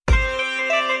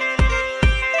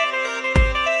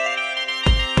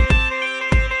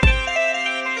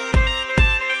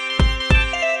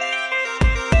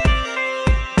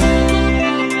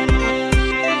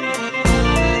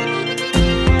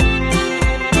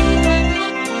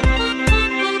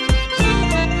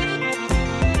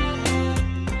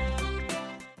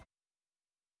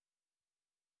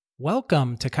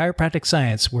Welcome to Chiropractic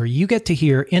Science, where you get to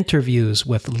hear interviews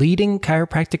with leading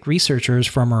chiropractic researchers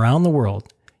from around the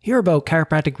world. Hear about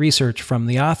chiropractic research from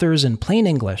the authors in plain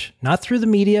English, not through the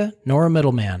media nor a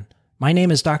middleman. My name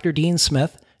is Dr. Dean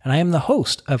Smith, and I am the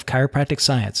host of Chiropractic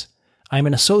Science. I am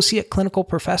an associate clinical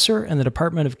professor in the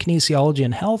Department of Kinesiology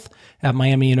and Health at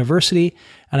Miami University,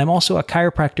 and I'm also a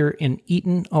chiropractor in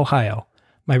Eaton, Ohio.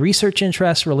 My research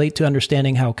interests relate to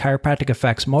understanding how chiropractic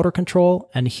affects motor control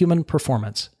and human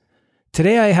performance.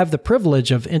 Today I have the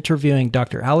privilege of interviewing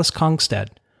Dr. Alice Kongstad.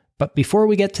 But before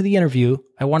we get to the interview,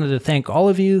 I wanted to thank all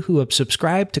of you who have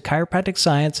subscribed to Chiropractic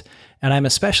Science, and I'm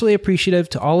especially appreciative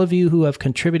to all of you who have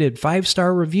contributed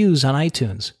 5-star reviews on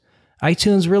iTunes.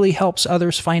 iTunes really helps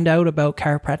others find out about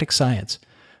chiropractic science.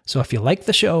 So if you like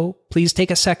the show, please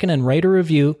take a second and write a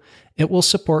review. It will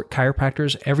support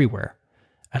chiropractors everywhere.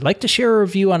 I'd like to share a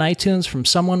review on iTunes from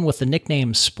someone with the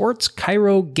nickname Sports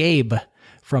Chiro Gabe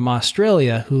from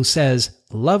Australia, who says,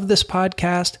 "Love this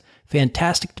podcast.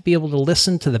 Fantastic to be able to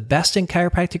listen to the best in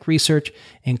chiropractic research,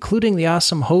 including the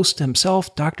awesome host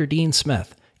himself, Dr. Dean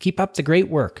Smith. Keep up the great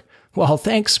work." Well,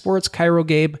 thanks, Sports Chiro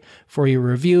Gabe, for your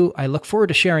review. I look forward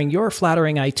to sharing your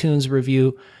flattering iTunes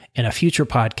review in a future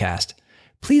podcast.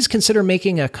 Please consider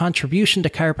making a contribution to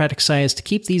Chiropractic Science to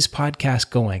keep these podcasts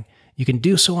going. You can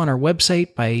do so on our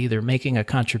website by either making a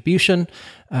contribution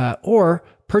or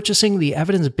purchasing the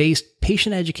evidence-based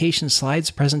patient education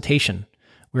slides presentation.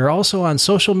 We're also on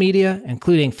social media,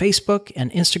 including Facebook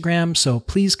and Instagram, so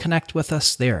please connect with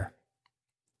us there.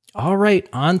 All right,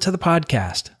 on to the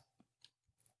podcast.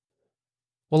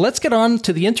 Well, let's get on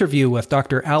to the interview with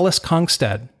Dr. Alice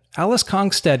Kongstad. Alice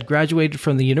Kongstad graduated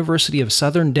from the University of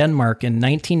Southern Denmark in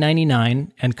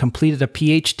 1999 and completed a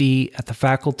PhD at the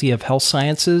Faculty of Health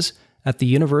Sciences at the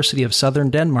University of Southern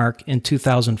Denmark in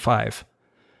 2005.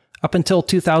 Up until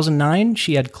 2009,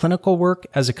 she had clinical work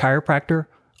as a chiropractor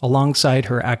alongside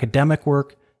her academic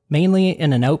work, mainly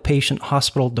in an outpatient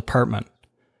hospital department.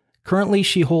 Currently,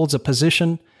 she holds a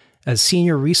position as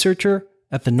senior researcher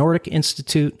at the Nordic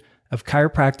Institute of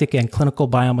Chiropractic and Clinical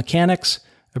Biomechanics,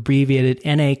 abbreviated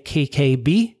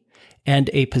NAKKB,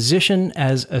 and a position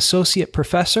as associate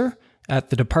professor at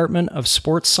the Department of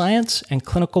Sports Science and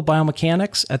Clinical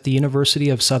Biomechanics at the University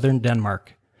of Southern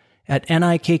Denmark. At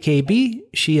NIKKB,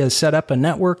 she has set up a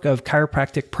network of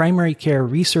chiropractic primary care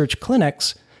research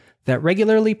clinics that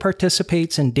regularly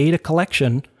participates in data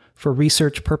collection for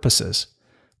research purposes,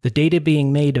 the data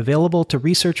being made available to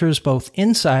researchers both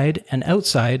inside and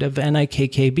outside of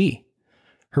NIKKB.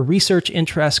 Her research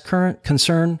interests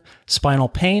concern spinal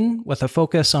pain with a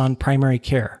focus on primary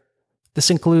care. This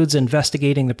includes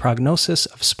investigating the prognosis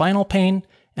of spinal pain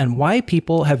and why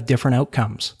people have different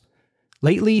outcomes.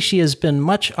 Lately, she has been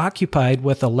much occupied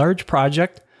with a large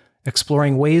project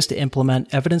exploring ways to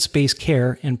implement evidence-based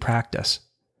care in practice.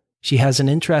 She has an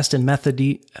interest in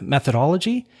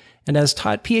methodology and has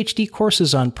taught PhD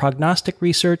courses on prognostic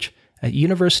research at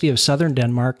University of Southern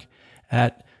Denmark,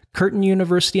 at Curtin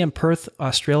University in Perth,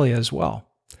 Australia as well.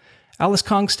 Alice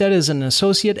Kongstad is an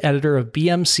associate editor of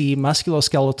BMC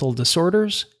Musculoskeletal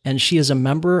Disorders, and she is a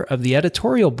member of the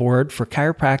editorial board for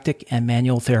Chiropractic and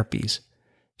Manual Therapies.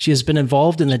 She has been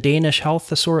involved in the Danish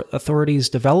Health Authority's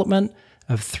development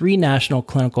of 3 national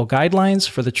clinical guidelines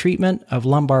for the treatment of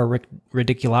lumbar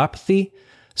radiculopathy,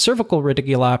 cervical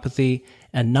radiculopathy,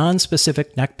 and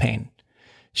non-specific neck pain.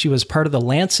 She was part of the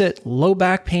Lancet Low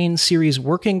Back Pain Series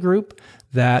working group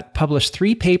that published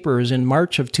 3 papers in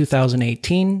March of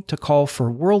 2018 to call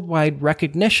for worldwide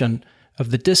recognition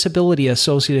of the disability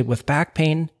associated with back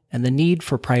pain and the need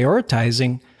for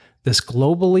prioritizing this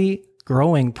globally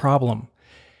growing problem.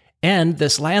 And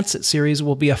this Lancet series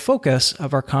will be a focus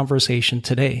of our conversation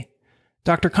today.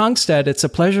 Dr. Kongstad, it's a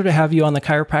pleasure to have you on the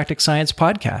Chiropractic Science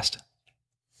podcast.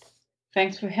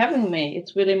 Thanks for having me.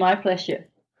 It's really my pleasure.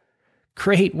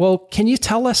 Great. Well, can you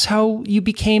tell us how you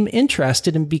became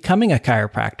interested in becoming a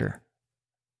chiropractor?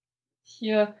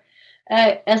 Sure.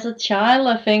 As a child,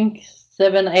 I think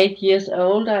 7, 8 years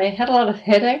old, I had a lot of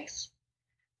headaches.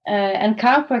 And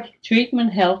chiropractic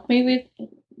treatment helped me with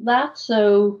that.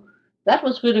 So that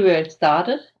was really where it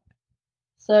started.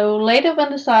 So later when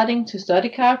deciding to study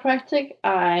chiropractic,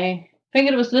 I think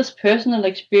it was this personal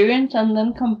experience and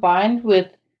then combined with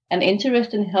an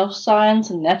interest in health science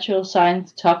and natural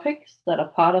science topics that are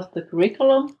part of the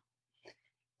curriculum.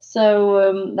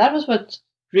 So that was what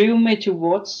drew me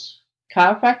towards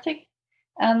chiropractic.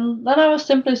 And then I was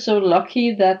simply so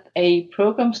lucky that a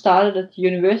program started at the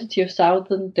University of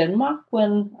Southern Denmark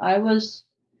when I was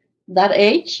that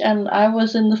age, and I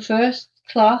was in the first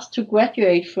class to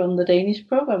graduate from the Danish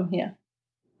program here.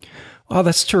 Oh,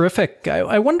 that's terrific.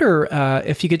 I wonder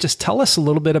if you could just tell us a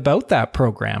little bit about that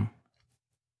program.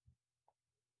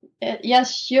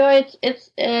 Yes, sure.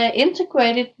 It's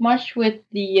integrated much with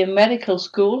the medical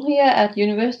school here at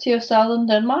University of Southern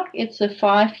Denmark. It's a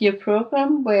 5-year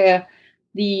program where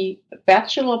the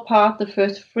bachelor part, the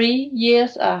first 3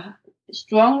 years, are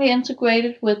strongly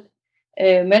integrated with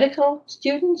medical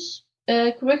students'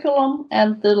 curriculum,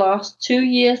 and the last 2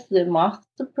 years, the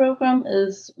master program,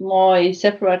 is more a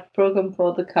separate program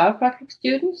for the chiropractic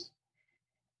students.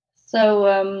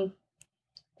 So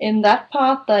in that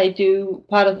part, I do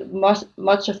part of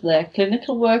much of their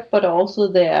clinical work, but also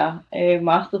their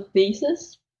master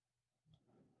thesis.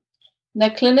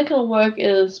 Their clinical work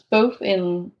is both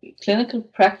in clinical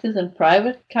practice and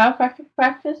private chiropractic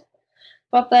practice,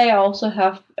 but they also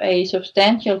have a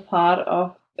substantial part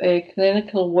of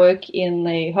clinical work in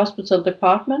the hospital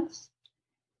departments,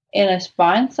 in a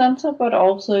spine center, but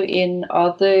also in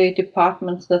other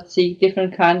departments that see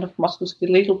different kind of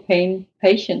musculoskeletal pain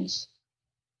patients.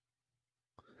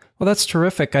 Well, that's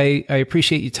terrific. I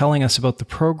appreciate you telling us about the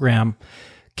program.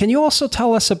 Can you also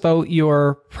tell us about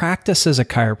your practice as a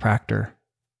chiropractor?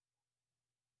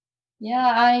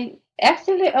 Yeah, I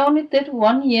actually only did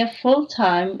 1 year full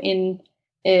time in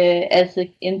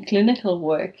clinical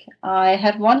work. I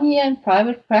had 1 year in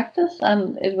private practice,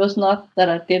 and it was not that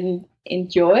I didn't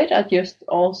enjoy it. I just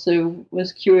also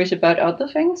was curious about other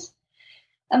things.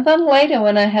 And then later,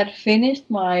 when I had finished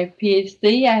my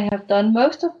PhD, I have done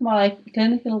most of my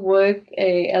clinical work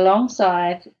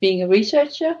alongside being a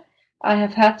researcher. I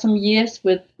have had some years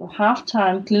with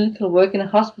half-time clinical work in a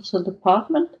hospital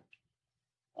department.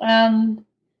 And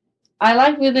I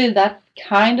like really that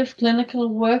kind of clinical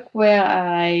work where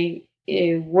I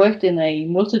worked in a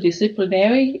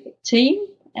multidisciplinary team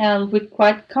and with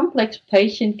quite complex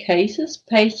patient cases,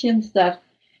 patients that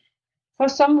for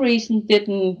some reason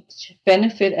didn't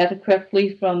benefit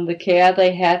adequately from the care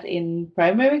they had in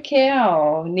primary care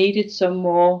or needed some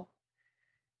more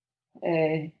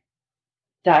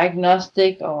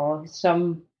diagnostic or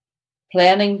some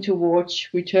planning towards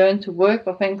return to work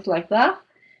or things like that.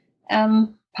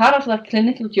 And part of that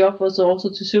clinical job was also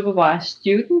to supervise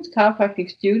students,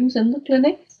 chiropractic students in the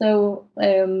clinic. So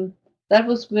that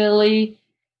was really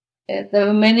there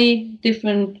were many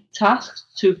different tasks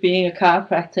to being a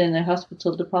chiropractor in a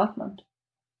hospital department.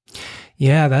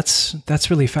 Yeah, that's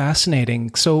really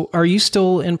fascinating. So are you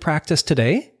still in practice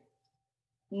today?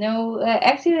 No,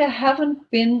 actually I haven't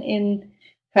been in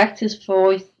practice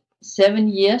for 7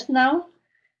 years now.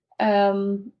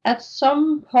 At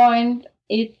some point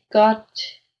it got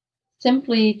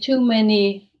simply too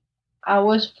many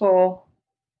hours for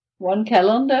one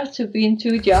calendar to be in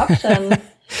 2 jobs, and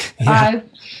I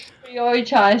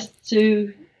prioritized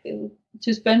to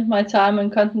spend my time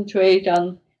and concentrate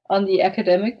on the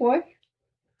academic work.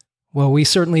 Well, we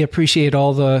certainly appreciate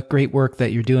all the great work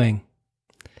that you're doing.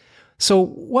 So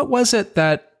what was it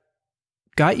that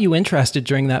got you interested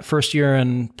during that first year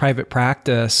in private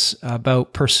practice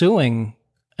about pursuing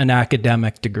an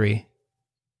academic degree?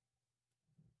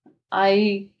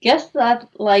 I guess that,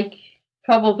 like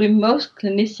probably most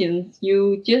clinicians,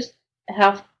 you just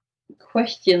have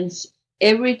questions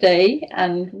every day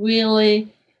and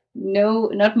really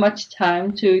not much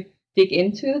time to dig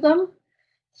into them.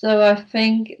 So I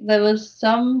think there was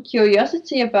some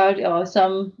curiosity about it, or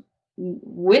some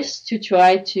wish to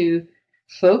try to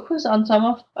focus on some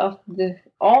of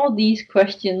all these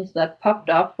questions that popped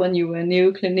up when you were a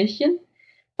new clinician,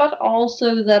 but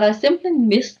also that I simply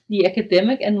missed the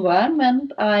academic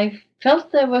environment. I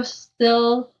felt there was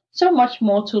still so much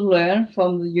more to learn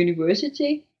from the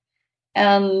university,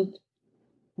 and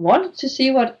wanted to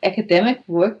see what academic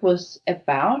work was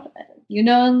about. In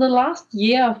the last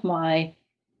year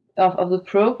of the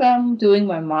program, doing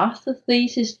my master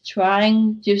thesis,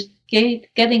 trying just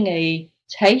getting a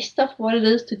taste of what it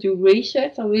is to do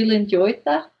research, I really enjoyed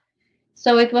that.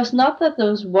 So it was not that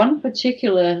there was one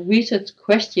particular research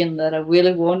question that I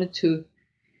really wanted to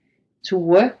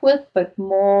work with, but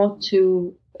more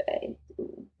to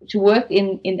work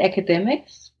in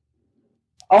academics.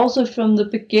 Also, from the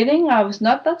beginning, I'm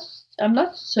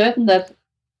not certain that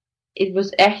it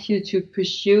was actually to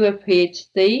pursue a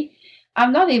PhD.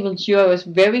 I'm not even sure I was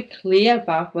very clear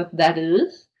about what that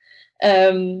is.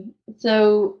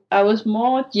 So I was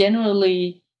more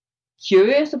generally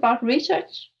curious about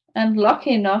research, and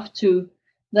lucky enough to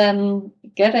then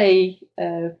get a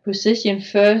position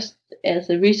first as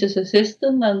a research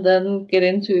assistant and then get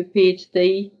into a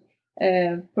PhD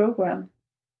program.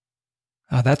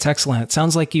 Oh, that's excellent. It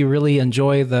sounds like you really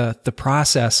enjoy the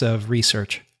process of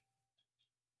research.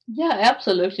 Yeah,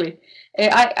 absolutely.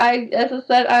 As I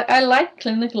said, I like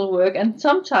clinical work, and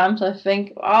sometimes I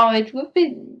think, oh, it would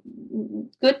be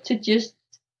good to just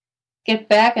get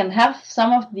back and have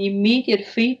some of the immediate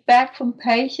feedback from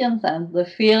patients and the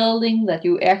feeling that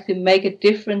you actually make a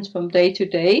difference from day to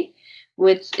day,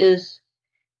 which is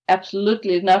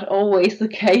absolutely not always the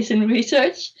case in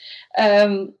research.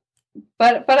 Um,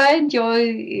 but I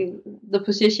enjoy the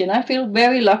position. I feel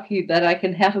very lucky that I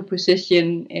can have a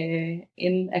position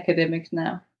in academics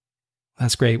now.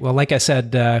 That's great. Well, like I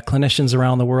said, clinicians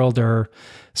around the world are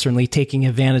certainly taking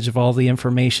advantage of all the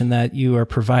information that you are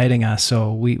providing us.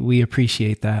 So we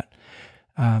appreciate that.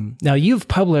 Now, you've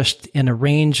published in a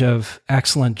range of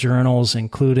excellent journals,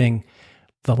 including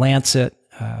The Lancet,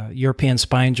 European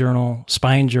Spine Journal,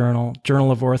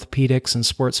 Journal of Orthopedics and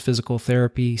Sports Physical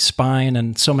Therapy, Spine,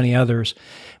 and so many others.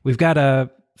 We've got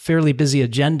a fairly busy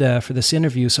agenda for this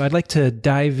interview, so I'd like to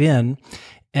dive in.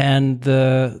 And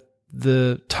the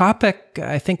topic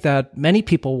I think that many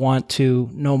people want to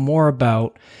know more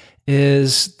about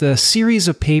is the series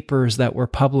of papers that were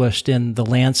published in The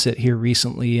Lancet here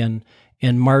recently in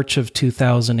March of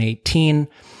 2018.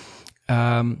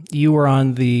 You were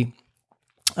on the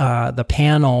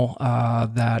panel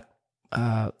that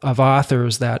of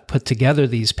authors that put together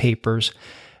these papers.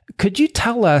 Could you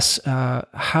tell us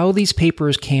how these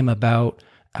papers came about?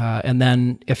 And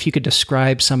then if you could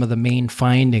describe some of the main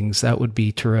findings, that would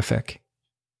be terrific.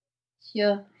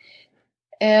 Sure.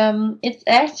 It's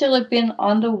actually been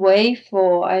underway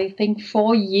for, I think,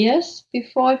 4 years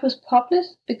before it was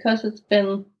published, because it's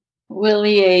been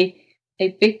really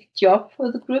a big job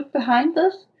for the group behind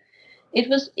us. It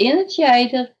was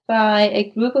initiated by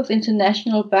a group of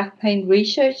international back pain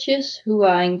researchers who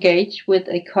are engaged with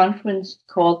a conference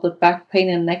called the Back Pain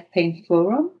and Neck Pain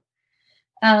Forum.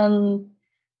 And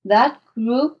that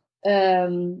group,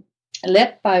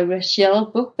 led by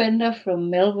Rachelle Bookbinder from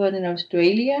Melbourne in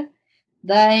Australia,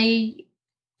 they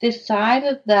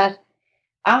decided that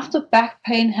after back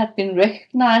pain had been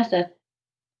recognized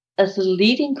as a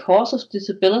leading cause of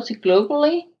disability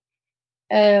globally,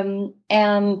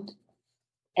 and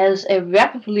as a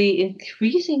rapidly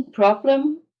increasing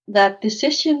problem that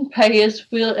decision makers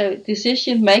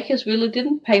really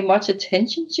didn't pay much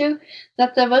attention to,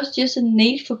 that there was just a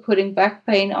need for putting back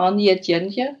pain on the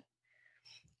agenda.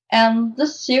 And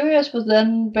this series was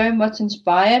then very much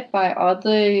inspired by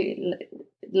other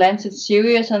Lancet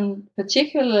series, and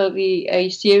particularly a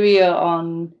series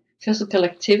on physical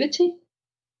activity.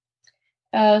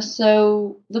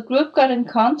 So the group got in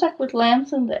contact with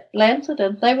Lancet,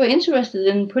 and they were interested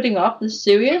in putting up this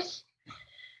series.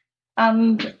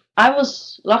 And I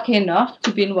was lucky enough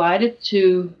to be invited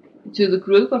to the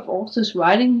group of authors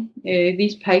writing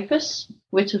these papers,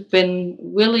 which have been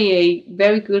really a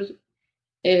very good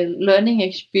learning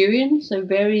experience, a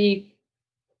very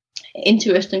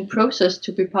interesting process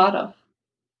to be part of.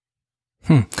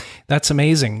 That's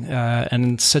amazing.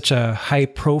 And such a high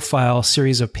profile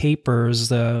series of papers.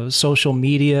 The social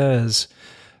media is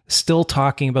still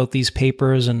talking about these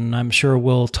papers, and I'm sure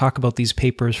we'll talk about these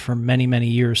papers for many, many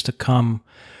years to come.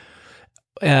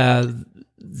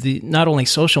 Not only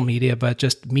social media, but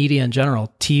just media in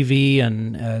general, TV,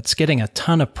 and it's getting a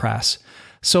ton of press.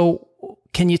 So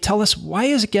can you tell us, why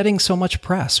is it getting so much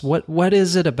press? What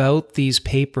is it about these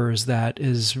papers that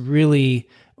is really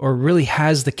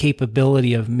has the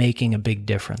capability of making a big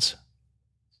difference?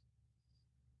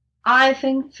 I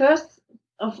think first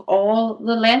of all,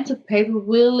 the Lancet paper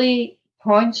really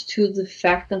points to the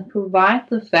fact and provides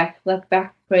the fact that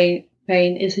back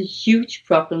pain is a huge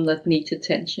problem that needs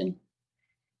attention.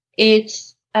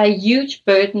 It's a huge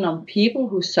burden on people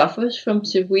who suffers from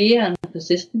severe and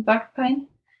persistent back pain,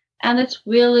 and it's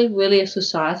really, really a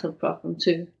societal problem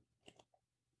too.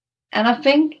 And I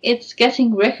think it's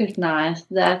getting recognized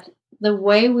that the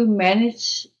way we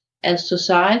manage as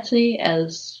society,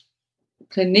 as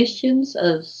clinicians,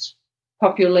 as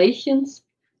populations,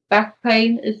 back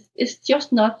pain is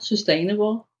just not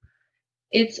sustainable.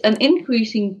 It's an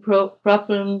increasing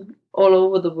problem all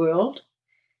over the world.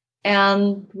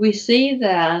 And we see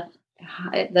that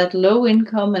low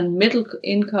income and middle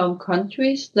income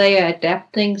countries, they are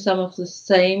adapting some of the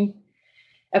same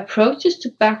approaches to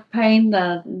back pain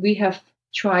that we have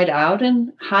tried out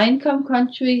in high income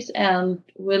countries and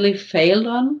really failed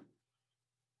on.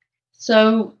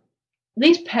 So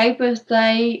these papers,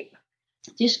 they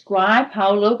describe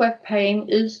how low back pain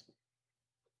is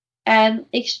an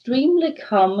extremely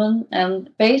common, and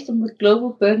based on the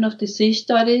global burden of disease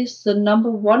studies, the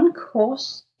number one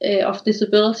cause of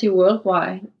disability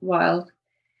worldwide.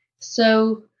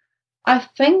 So I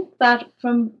think that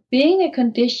from being a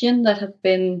condition that had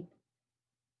been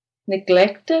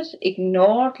neglected,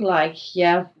 ignored, like,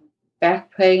 yeah,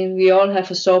 back pain, we all have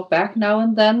a sore back now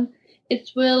and then.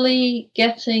 It's really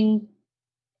getting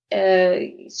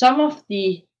some of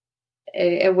the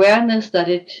awareness that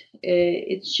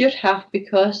it should have,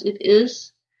 because it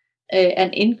is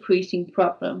an increasing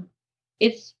problem.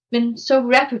 It's been so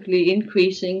rapidly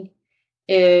increasing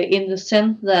in the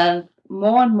sense that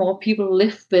more and more people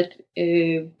live with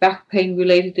back pain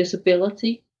related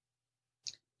disability.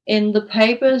 In the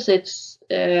papers, it's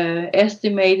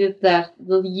estimated that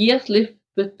the years lived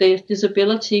with this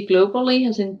disability globally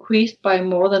has increased by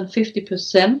more than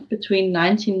 50% between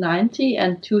 1990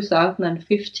 and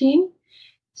 2015.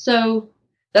 So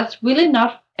that's really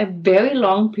not a very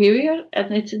long period,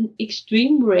 and it's an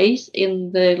extreme race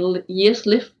in the years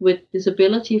lived with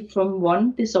disability from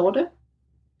one disorder.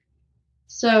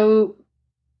 So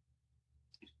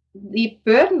the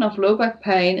burden of low back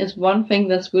pain is one thing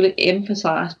that's really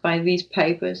emphasized by these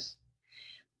papers.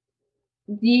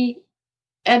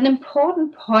 An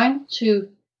important point to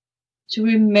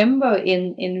remember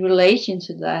in relation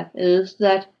to that is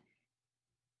that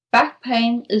back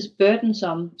pain is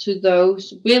burdensome to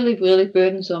those, really, really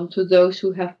burdensome to those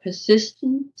who have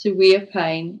persistent, severe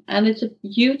pain, and it's a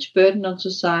huge burden on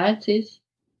societies.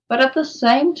 But at the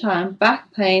same time,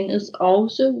 back pain is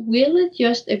also really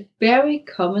just a very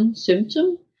common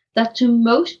symptom that to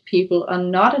most people are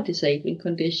not a disabling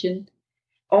condition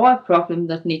or a problem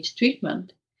that needs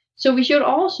treatment. So we should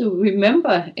also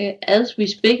remember, as we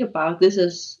speak about this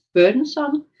as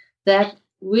burdensome, that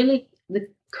really the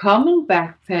common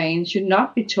back pain should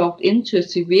not be talked into a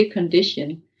severe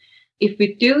condition. If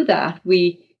we do that,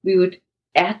 we would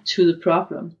add to the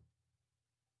problem.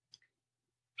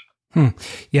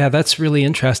 Yeah, that's really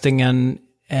interesting.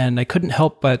 And I couldn't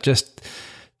help but just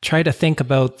try to think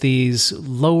about these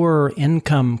lower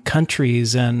income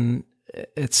countries. And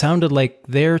it sounded like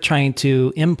they're trying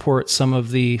to import some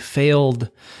of the failed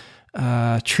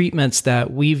treatments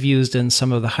that we've used in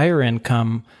some of the higher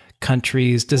income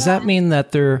countries. Does that mean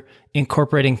that they're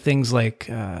incorporating things like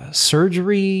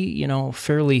surgery,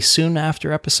 fairly soon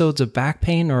after episodes of back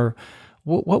pain? Or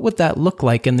what would that look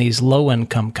like in these low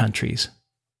income countries?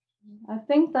 I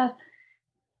think that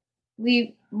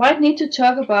we might need to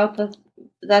talk about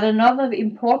that another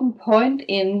important point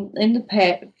in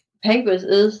the papers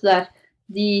is that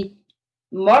the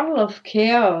model of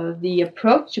care, or the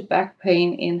approach to back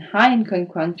pain in high-income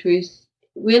countries,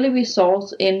 really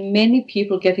results in many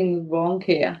people getting the wrong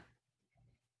care.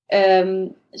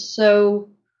 So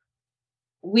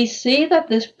we see that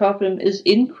this problem is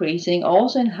increasing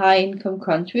also in high-income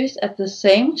countries at the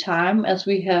same time as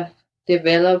we have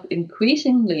develop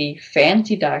increasingly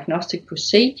fancy diagnostic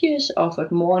procedures,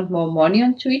 offered more and more money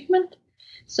on treatment.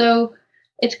 So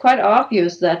it's quite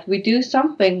obvious that we do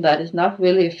something that is not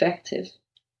really effective.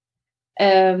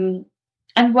 And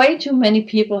way too many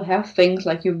people have things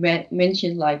like you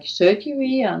mentioned, like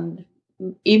surgery and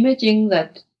imaging,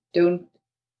 that don't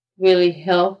really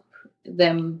help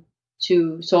them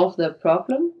to solve their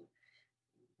problem.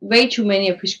 Way too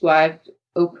many are prescribed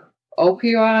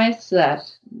opioids that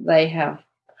they have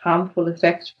harmful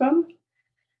effects from,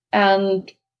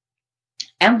 and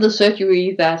the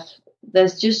surgery that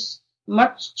there's just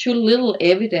much too little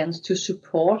evidence to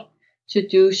support to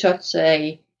do such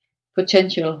a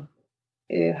potential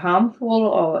harmful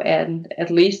or at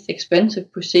least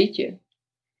expensive procedure.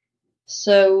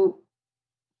 So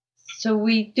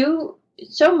we do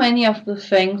so many of the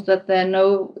things that there are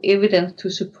no evidence to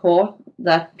support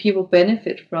that people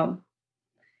benefit from.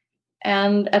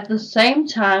 And at the same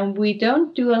time, we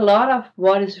don't do a lot of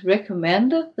what is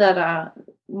recommended that are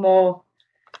more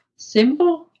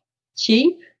simple,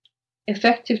 cheap,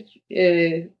 effective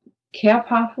care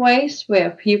pathways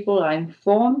where people are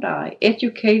informed, are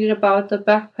educated about the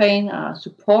back pain, are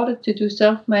supported to do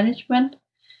self-management.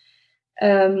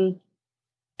 And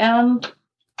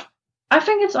I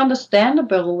think it's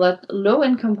understandable that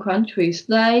low-income countries,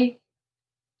 they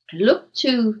look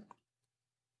to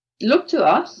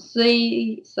us.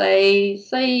 They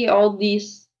say all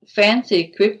these fancy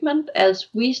equipment as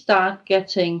we start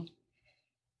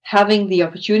having the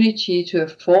opportunity to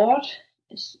afford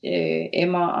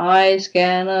MRI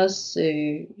scanners,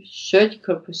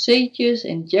 surgical procedures,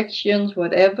 injections,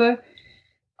 whatever.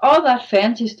 All that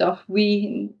fancy stuff,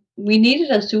 we need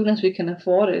it as soon as we can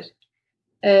afford it.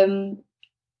 And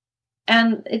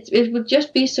it would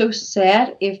just be so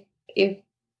sad if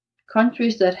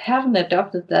countries that haven't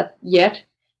adopted that yet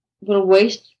will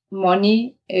waste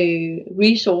money,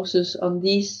 resources on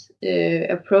these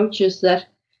approaches that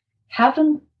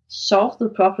haven't solved the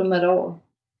problem at all.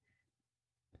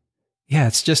 Yeah,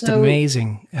 it's just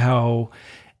amazing how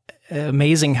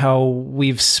amazing how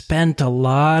we've spent a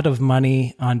lot of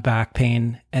money on back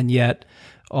pain, and yet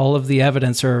all of the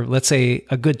evidence, or let's say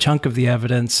a good chunk of the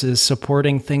evidence, is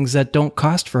supporting things that don't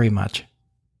cost very much.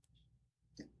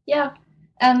 Yeah,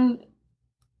 and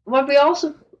what we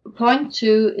also point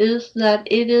to is that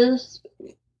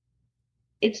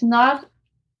it's not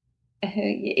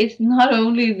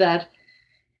only that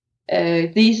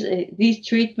these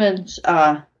treatments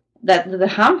are, that the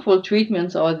harmful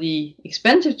treatments or the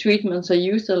expensive treatments are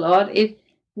used a lot. It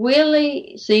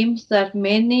really seems that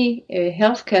many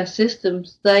healthcare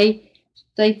systems, they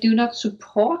do not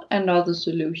support another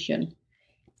solution.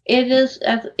 It is,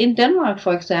 as in Denmark,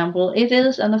 for example, it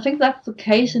is, and I think that's the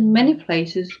case in many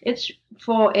places, it's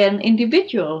for an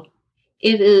individual.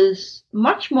 It is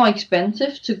much more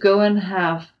expensive to go and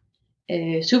have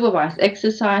supervised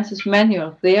exercises,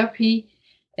 manual therapy,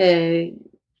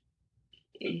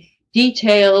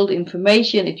 detailed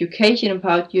information, education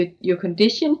about your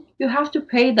condition. You have to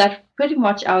pay that pretty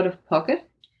much out of pocket.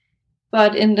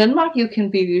 But in Denmark, you can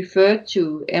be referred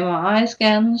to MRI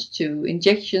scans, to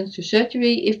injections, to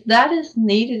surgery. If that is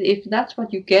needed, if that's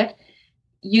what you get,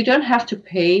 you don't have to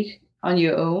pay it on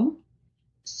your own.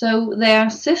 So there are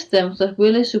systems that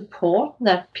really support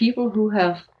that people who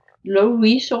have low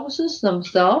resources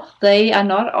themselves, they are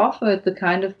not offered the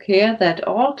kind of care that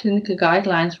all clinical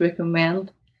guidelines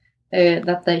recommend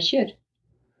that they should.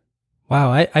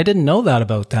 Wow, I didn't know that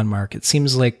about Denmark. It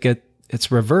seems like it's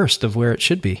reversed of where it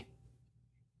should be.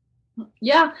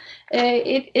 Yeah,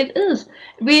 it is.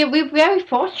 We're very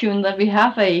fortunate that we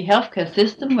have a healthcare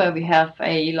system where we have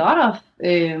a lot of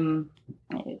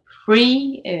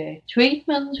free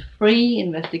treatment, free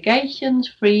investigations,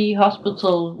 free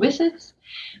hospital visits.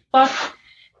 But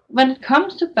when it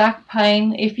comes to back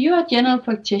pain, if you're a general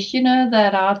practitioner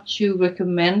that are to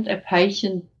recommend a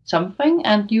patient something,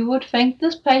 and you would think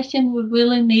this patient would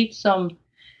really need some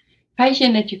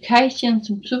patient education,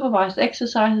 some supervised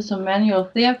exercises, some manual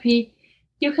therapy,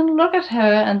 you can look at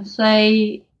her and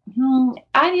say,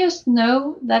 I just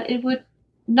know that it would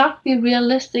not be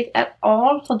realistic at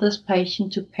all for this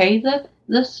patient to pay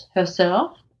this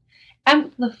herself.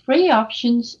 And the free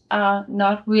options are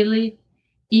not really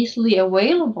easily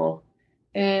available.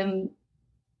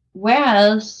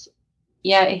 Whereas,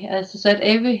 yeah, as I said,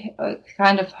 every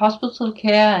kind of hospital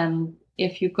care, and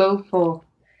if you go for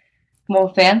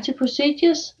more fancy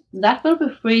procedures, that will be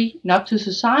free, not to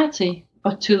society,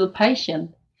 but to the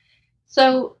patient.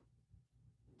 So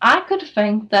I could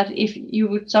think that if you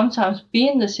would sometimes be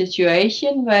in the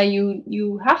situation where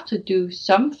you have to do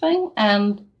something,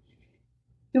 and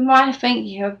you might think,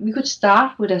 we could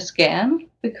start with a scan,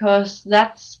 because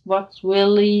that's what's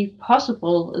really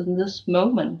possible in this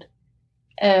moment.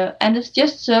 And it's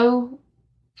just so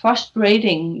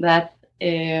frustrating that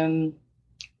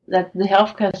that the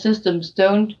healthcare systems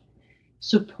don't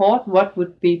support what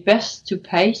would be best to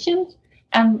patients,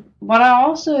 and what I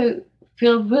also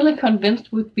feel really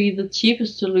convinced would be the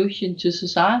cheapest solution to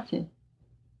society.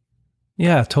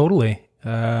 Yeah, totally.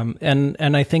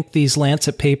 And I think these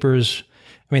Lancet papers,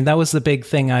 I mean, that was the big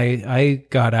thing I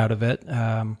got out of it,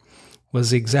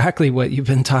 was exactly what you've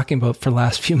been talking about for the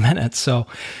last few minutes. So,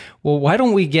 well, why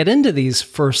don't we get into these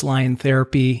first-line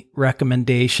therapy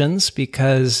recommendations?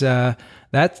 Because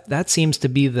that seems to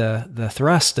be the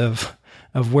thrust of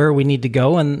where we need to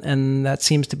go, and that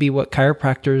seems to be what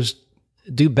chiropractors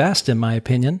do best, in my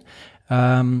opinion.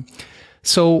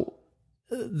 So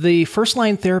the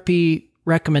first-line therapy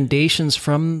recommendations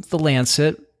from the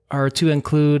Lancet are to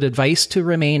include advice to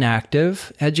remain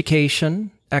active,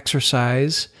 education,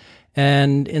 exercise,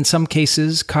 and in some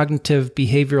cases, cognitive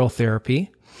behavioral therapy.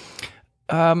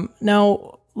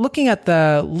 Now, looking at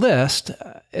the list,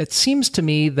 it seems to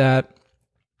me that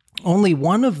only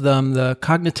one of them, the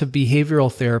cognitive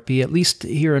behavioral therapy, at least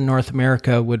here in North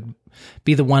America, would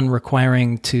be the one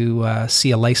requiring to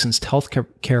see a licensed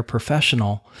healthcare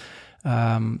professional.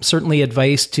 Certainly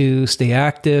advice to stay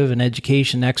active and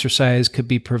education, exercise could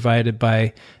be provided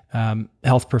by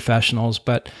health professionals.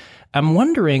 But I'm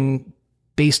wondering,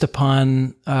 based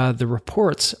upon the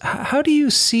reports, how do you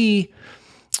see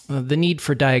the need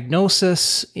for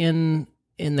diagnosis in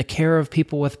the care of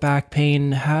people with back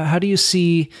pain? How do you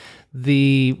see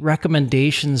the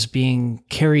recommendations being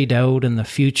carried out in the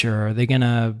future? Are they going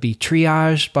to be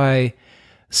triaged by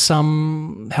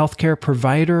some healthcare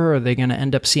provider? Are they going to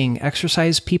end up seeing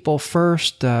exercise people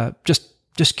first?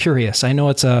 Just curious. I know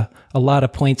it's a lot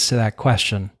of points to that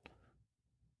question.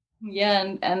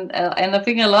 Yeah, and I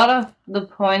think a lot of the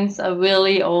points are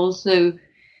really also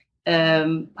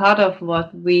part of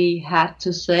what we had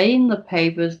to say in the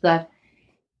papers, that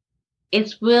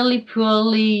it's really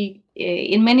poorly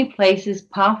in many places,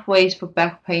 pathways for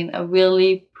back pain are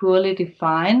really poorly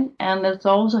defined, and it's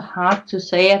also hard to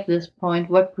say at this point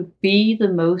what would be the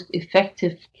most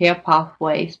effective care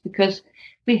pathways, because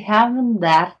we haven't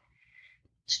that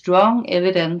strong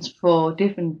evidence for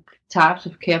different types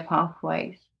of care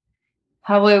pathways.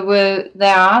 However,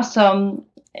 there are some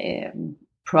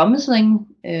promising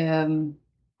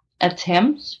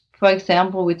attempts, for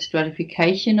example, with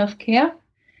stratification of care.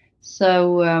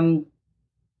 So,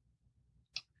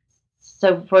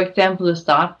 for example, the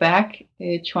Start Back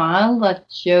trial that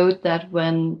showed that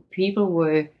when people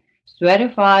were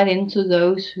stratified into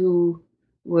those who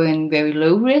were in very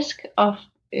low risk of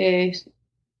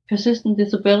persistent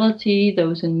disability,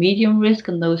 those in medium risk,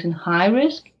 and those in high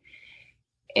risk,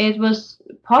 it was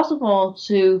possible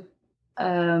to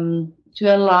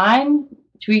align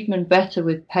treatment better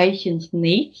with patients'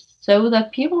 needs, so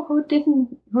that people who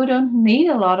don't need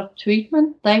a lot of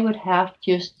treatment, they would have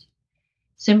just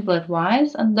simple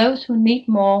advice, and those who need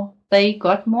more, they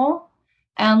got more.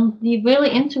 And the really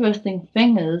interesting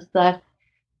thing is that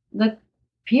the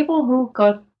people who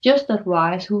got just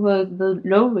advice, who were the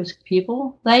low risk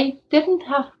people, they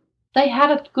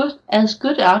had as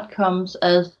good outcomes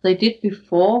as they did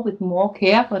before, with more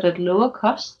care but at lower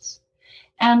costs.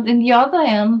 And in the other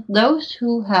end, those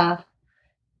who have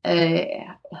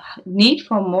need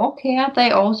for more care,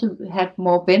 they also had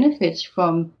more benefits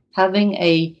from having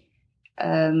a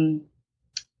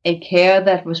care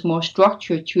that was more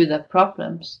structured to their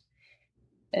problems.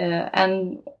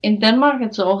 And in Denmark,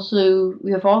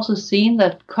 we have also seen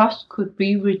that cost could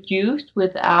be reduced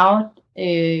without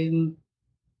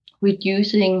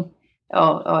reducing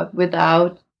or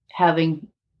without having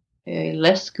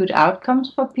less good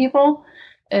outcomes for people.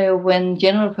 When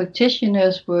general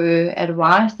practitioners were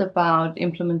advised about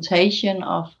implementation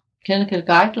of clinical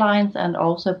guidelines and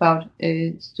also about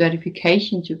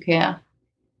stratification to care.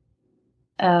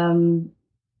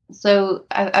 So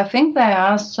I think there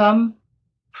are some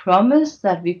promise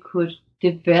that we could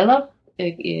develop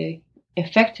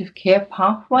effective care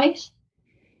pathways.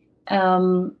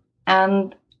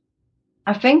 And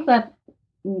I think that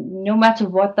no matter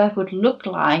what that would look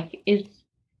like,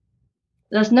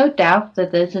 there's no doubt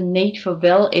that there's a need for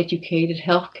well-educated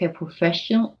healthcare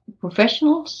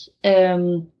professionals.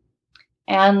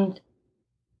 And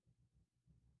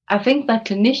I think that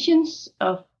clinicians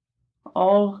of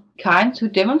all kinds who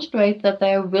demonstrate that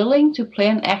they are willing to play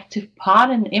an active part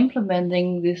in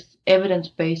implementing this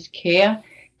evidence-based care,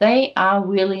 they are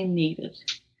really needed.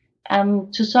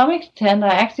 And to some extent, I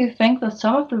actually think that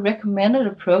some of the recommended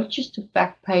approaches to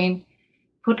back pain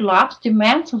put large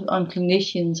demands on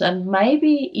clinicians, and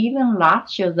maybe even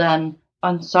larger than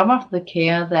on some of the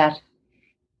care that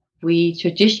we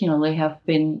traditionally have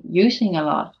been using a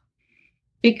lot.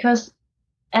 Because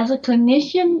as a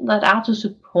clinician that are to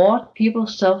support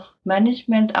people's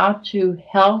self-management, are to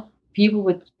help people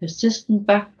with persistent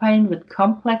back pain, with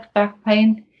complex back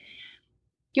pain,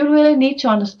 you really need to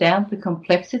understand the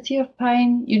complexity of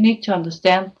pain. You need to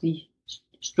understand the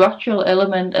structural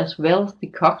element as well as the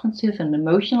cognitive and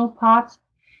emotional parts.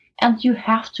 And you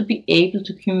have to be able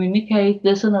to communicate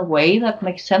this in a way that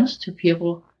makes sense to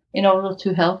people in order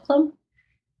to help them.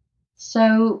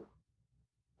 So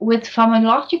with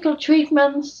pharmacological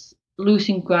treatments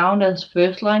losing ground as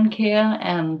first-line care,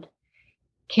 and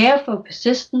care for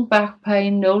persistent back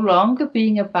pain no longer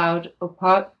being about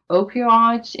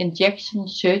opioids,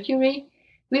 injections, surgery,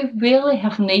 we really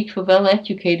have need for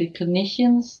well-educated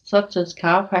clinicians such as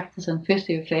chiropractors and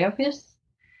physiotherapists.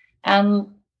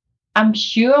 And I'm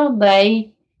sure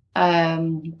we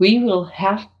will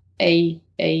have a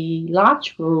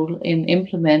large role in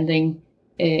implementing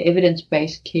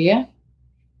evidence-based care.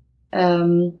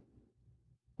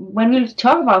 When we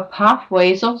talk about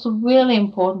pathways, it's also really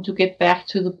important to get back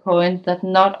to the point that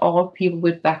not all people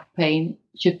with back pain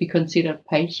should be considered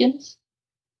patients.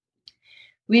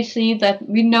 We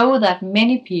know that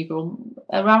many people,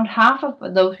 around half of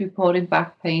those reporting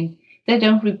back pain, they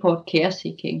don't report care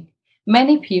seeking.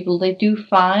 Many people, they do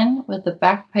fine with the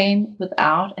back pain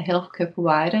without a healthcare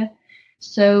provider.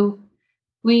 So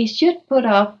we should put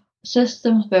up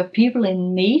systems where people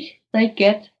in need, they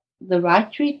get the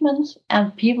right treatments,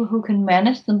 and people who can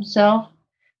manage themselves,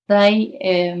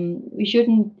 we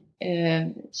shouldn't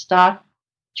start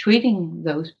treating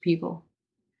those people.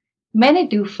 Many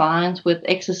do fine with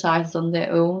exercise on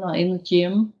their own or in the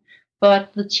gym,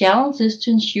 but the challenge is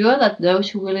to ensure that those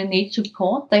who really need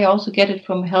support, they also get it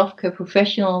from a healthcare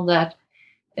professional that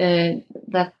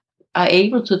are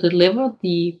able to deliver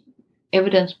the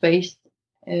evidence-based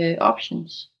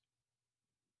options.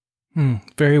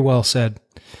 Very well said.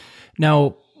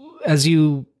 Now, as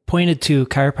you pointed to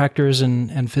chiropractors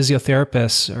and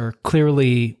physiotherapists are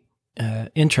clearly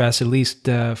interested, at least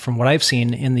from what I've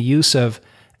seen, in the use of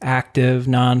active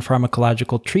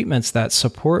non-pharmacological treatments that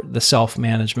support the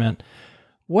self-management.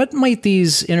 What might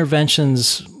these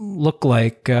interventions look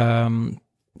like, and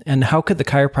how could the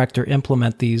chiropractor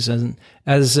implement these? And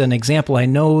as an example, I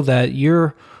know that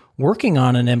you're working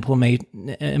on an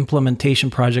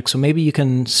implementation project, so maybe you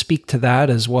can speak to that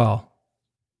as well.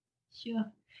 Sure.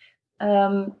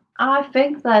 I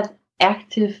think that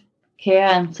active care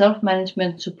and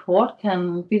self-management support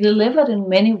can be delivered in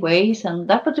many ways, and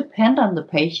that would depend on the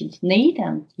patient's need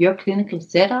and your clinical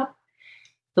setup,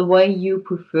 the way you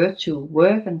prefer to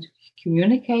work and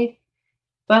communicate.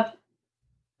 But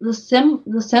the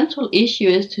central issue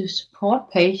is to support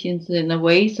patients in a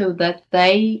way so that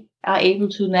they are able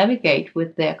to navigate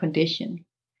with their condition.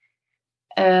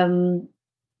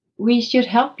 We should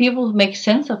help people make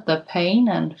sense of their pain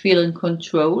and feel in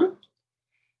control.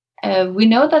 We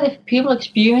know that if people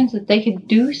experience that they can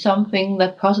do something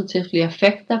that positively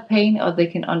affects their pain, or they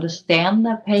can understand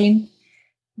their pain,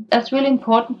 that's really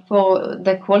important for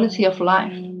their quality of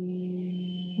life.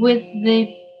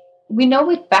 We know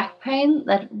with back pain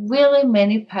that really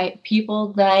many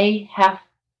people, they have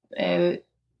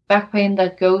back pain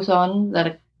that goes on, that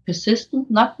are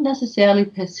persistent, not necessarily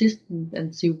persistent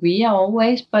and severe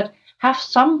always, but have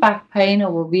some back pain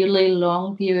over really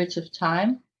long periods of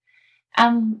time.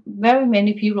 And very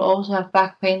many people also have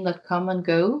back pain that come and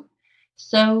go.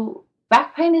 So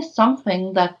back pain is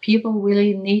something that people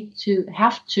really need to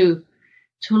have to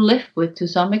live with to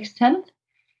some extent.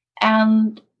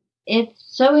 And it's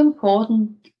so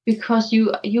important because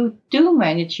you do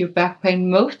manage your back pain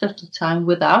most of the time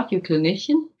without your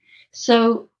clinician.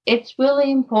 So it's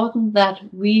really important that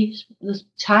the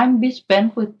time we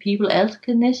spend with people as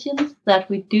clinicians, that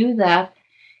we do that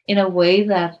in a way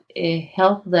that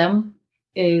help them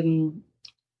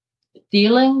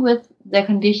dealing with their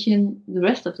condition the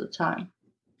rest of the time.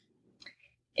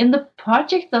 In the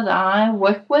project that I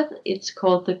work with, it's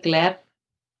called the Glad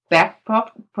Back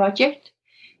Project.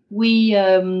 We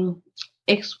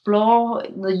explore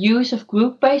the use of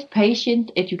group-based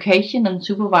patient education and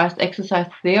supervised exercise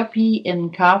therapy in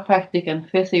chiropractic and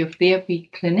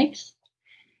physiotherapy clinics.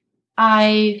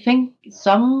 I think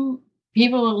some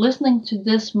people listening to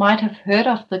this might have heard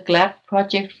of the GLAD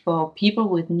project for people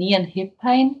with knee and hip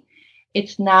pain.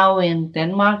 It's now in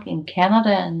Denmark, in Canada,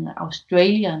 and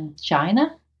Australia and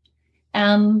China.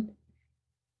 And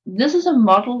this is a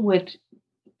model with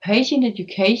patient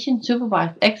education,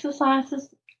 supervised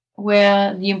exercises,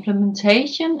 where the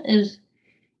implementation is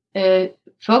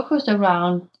focused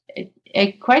around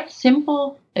a quite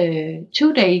simple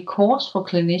 2-day course for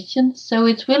clinicians. So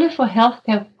it's really for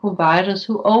healthcare providers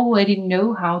who already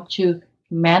know how to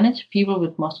manage people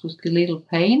with musculoskeletal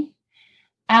pain.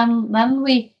 And then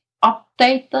we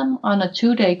update them on a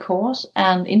 2-day course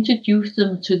and introduce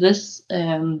them to this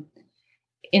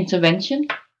intervention.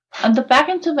 And the back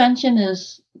intervention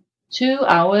is 2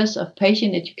 hours of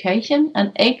patient education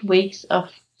and 8 weeks of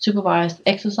supervised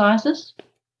exercises.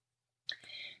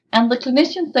 And the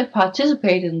clinicians, they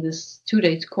participate in this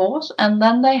 2-day course, and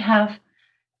then they have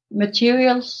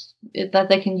materials that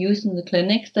they can use in the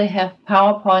clinics. They have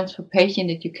PowerPoints for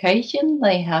patient education.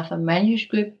 They have a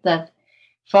manuscript that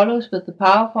follows with the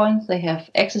PowerPoints. They have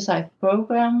exercise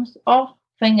programs, all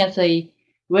things as a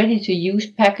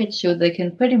ready-to-use package, so they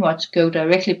can pretty much go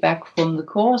directly back from the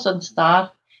course and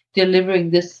start delivering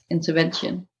this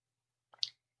intervention.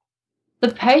 The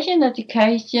patient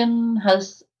education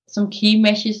has some key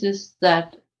messages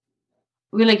that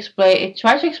will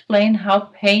try to explain how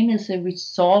pain is a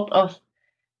result of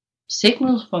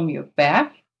signals from your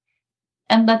back,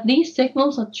 and that these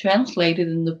signals are translated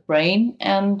in the brain,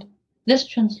 and this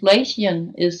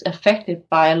translation is affected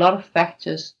by a lot of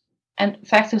factors, and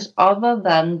factors other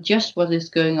than just what is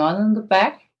going on in the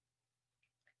back.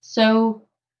 So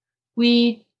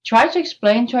we try to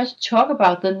talk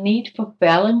about the need for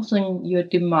balancing your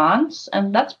demands,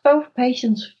 and that's both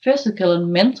patients' physical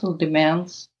and mental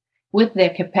demands with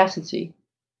their capacity.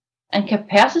 And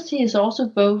capacity is also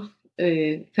both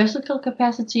physical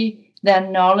capacity, their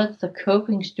knowledge, the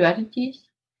coping strategies,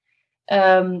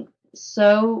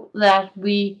 so that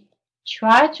we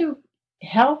try to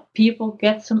help people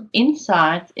get some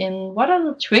insight in what are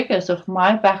the triggers of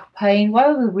my back pain, what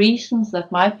are the reasons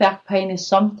that my back pain is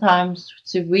sometimes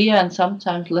severe and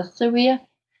sometimes less severe.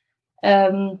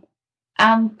 And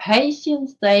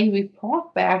patients, they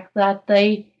report back that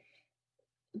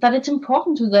it's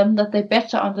important to them that they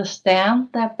better understand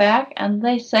their back, and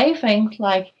they say things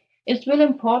like, it's really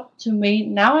important to me,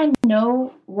 now I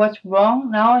know what's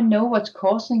wrong, now I know what's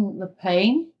causing the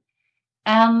pain,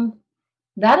 And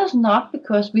that is not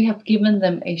because we have given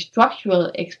them a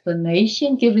structural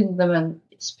explanation, giving them a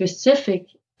specific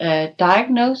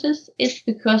diagnosis. It's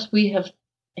because we have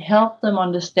helped them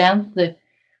understand the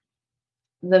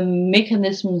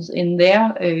mechanisms in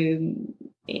their in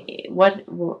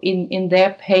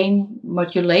their pain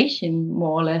modulation,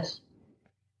 more or less.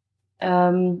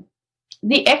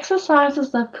 The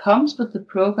exercises that comes with the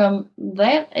program,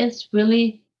 that is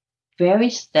really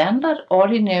very standard,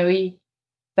 ordinary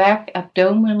back,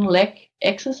 abdomen, leg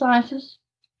exercises.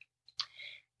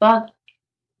 But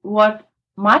what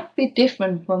might be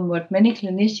different from what many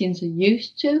clinicians are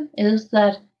used to is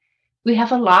that we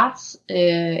have a large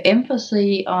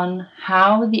emphasis on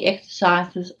how the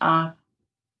exercises are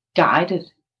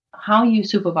guided, how you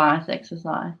supervise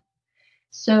exercise.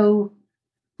 So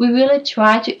we really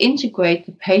try to integrate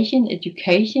the patient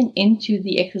education into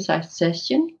the exercise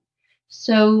session.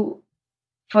 So,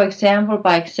 for example,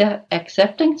 by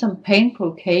accepting some pain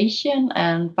provocation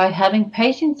and by having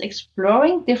patients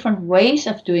exploring different ways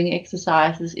of doing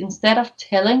exercises instead of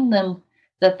telling them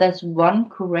that there's one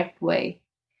correct way.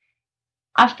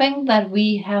 I think that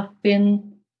we have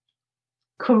been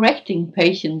correcting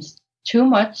patients too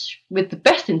much with the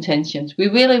best intentions. We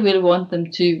really want them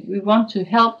to, we want to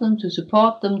help them, to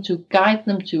support them, to guide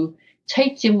them, to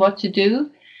teach them what to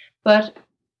do, but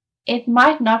it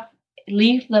might not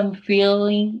leave them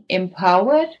feeling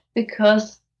empowered,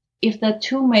 because if there are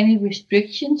too many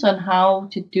restrictions on how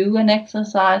to do an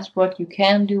exercise, what you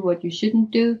can do, what you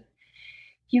shouldn't do,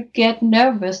 you get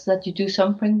nervous that you do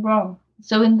something wrong.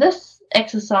 So in this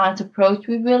exercise approach,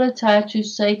 we really try to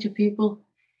say to people,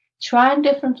 try in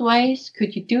different ways.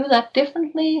 Could you do that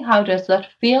differently? How does that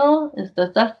feel?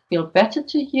 Does that feel better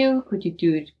to you? Could you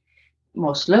do it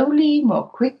more slowly, more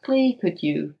quickly? Could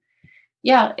you,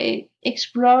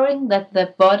 exploring that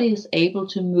the body is able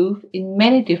to move in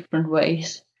many different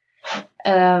ways.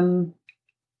 And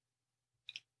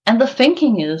the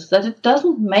thinking is that it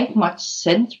doesn't make much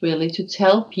sense really to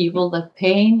tell people that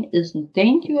pain isn't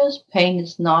dangerous, pain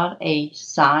is not a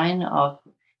sign of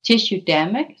tissue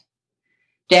damage,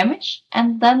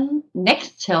 and then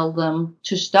next tell them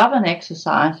to stop an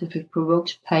exercise if it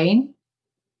provokes pain.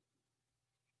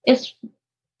 It's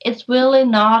really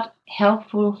not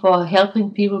helpful for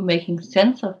helping people making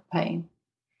sense of pain.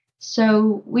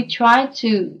 So we try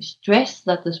to stress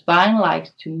that the spine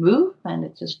likes to move and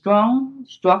it's a strong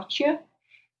structure.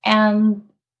 And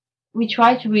we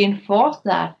try to reinforce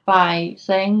that by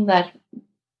saying that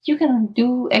you can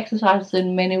do exercises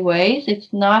in many ways.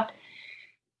 It's not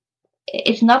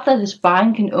that the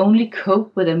spine can only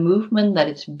cope with a movement that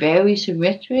is very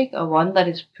symmetric, or one that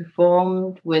is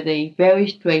performed with a very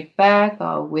straight back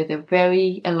or with a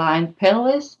very aligned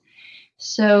pelvis.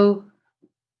 So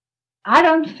I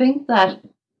don't think that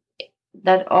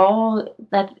all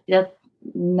that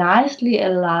nicely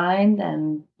aligned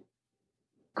and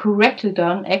correctly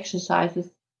done exercises,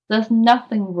 there's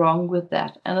nothing wrong with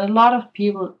that. And a lot of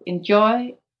people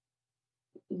enjoy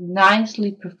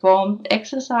nicely performed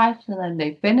exercise and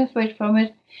they benefit from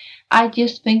it. I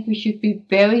just think we should be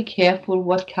very careful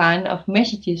what kind of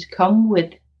messages come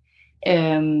with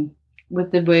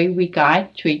the way we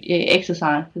guide treat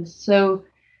exercises. So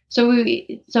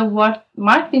what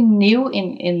might be new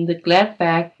in the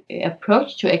Gladback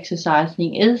approach to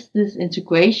exercising is this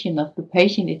integration of the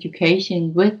patient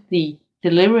education with the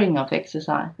delivering of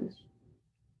exercises.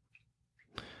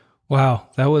 Wow,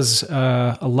 that was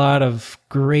a lot of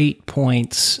great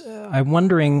points. I'm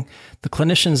wondering, the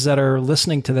clinicians that are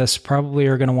listening to this probably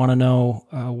are going to want to know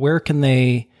where can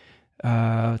they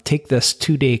take this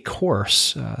 2-day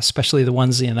course, especially the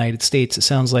ones in the United States. It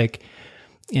sounds like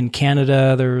in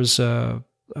Canada there's a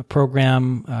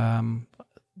program,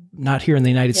 not here in the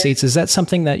United States. Is that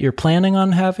something that you're planning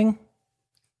on having?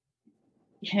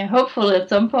 Yeah, hopefully at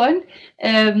some point.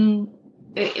 As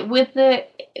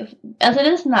it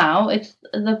is now, it's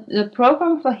the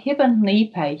program for hip and knee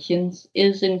patients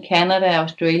is in Canada,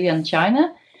 Australia, and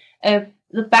China.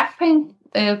 The back pain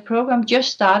program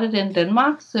just started in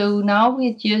Denmark, so now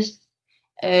we're just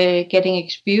getting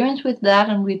experience with that,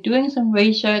 and we're doing some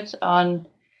research on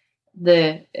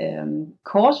the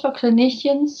course for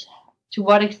clinicians, to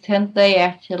what extent they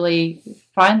actually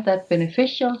find that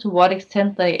beneficial, to what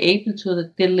extent they're able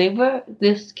to deliver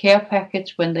this care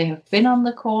package when they have been on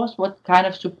the course, what kind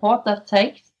of support that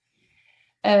takes.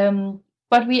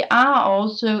 But we are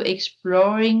also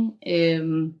exploring,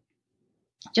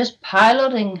 just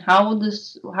piloting how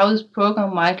this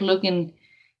program might look in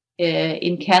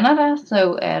in Canada.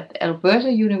 So at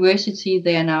Alberta University,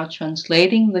 they are now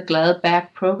translating the GLAD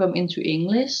back program into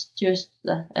English.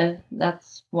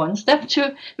 That's one step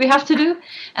we have to do,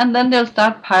 and then they'll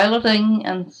start piloting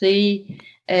and see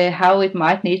how it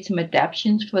might need some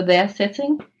adaptations for their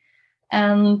setting.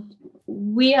 And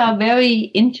we are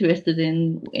very interested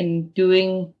in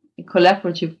doing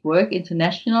collaborative work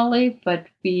internationally, but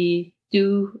we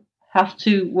do have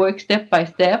to work step by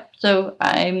step. So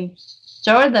I'm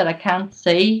sorry that I can't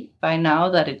say by now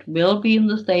that it will be in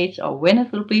the States or when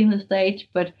it will be in the States,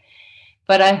 but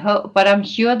I'm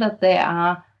sure that there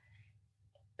are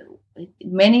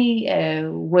many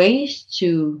ways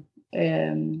to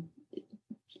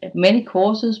many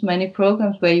courses, many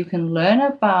programs where you can learn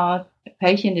about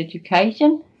patient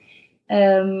education.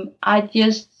 I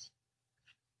just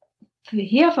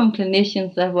hear from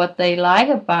clinicians that what they like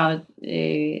about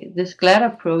this GLAD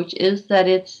approach is that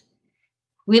it's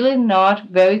really not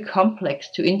very complex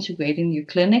to integrate in your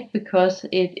clinic, because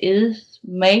it is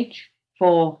made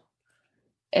for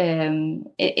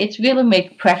it's really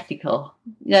made practical,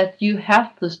 that you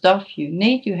have the stuff you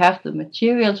need, you have the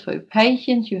materials for your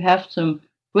patients, you have some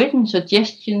written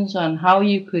suggestions on how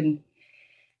you could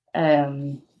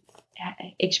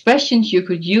expressions you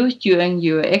could use during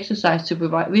your exercise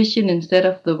supervision instead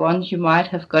of the ones you might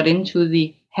have got into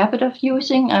the habit of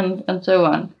using, and so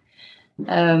on.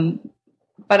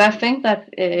 But I think that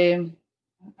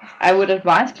I would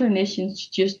advise clinicians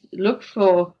to just look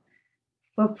for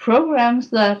programs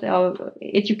that are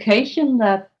education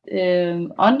that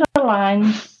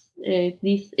underlines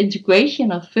this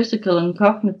integration of physical and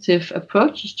cognitive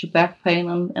approaches to back pain,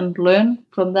 and learn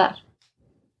from that.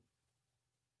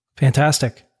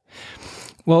 Fantastic.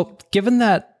 Well, given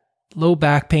that low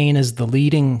back pain is the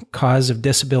leading cause of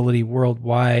disability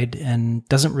worldwide and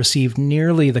doesn't receive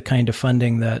nearly the kind of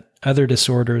funding that other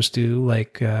disorders do,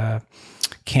 like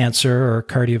cancer or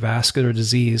cardiovascular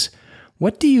disease,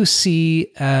 what do you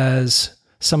see as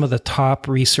some of the top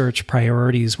research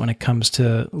priorities when it comes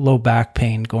to low back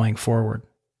pain going forward?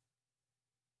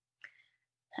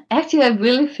 Actually, I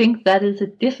really think that is a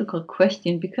difficult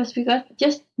question, because we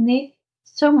just need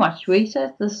so much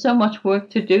research. There's so much work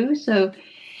to do. So,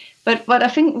 but I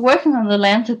think working on the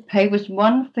Lancet papers,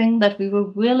 one thing that we were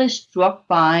really struck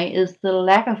by is the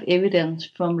lack of evidence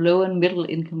from low and middle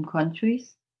income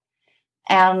countries,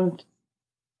 and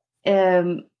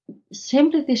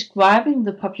simply describing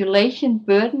the population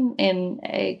burden in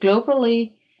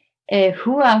globally,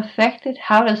 who are affected,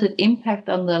 how does it impact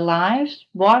on their lives,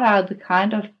 what are the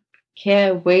kind of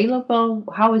care available,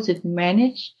 how is it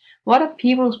managed, what are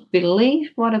people's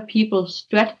beliefs, what are people's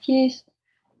strategies.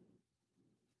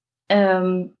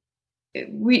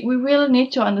 We really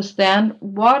need to understand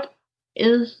what's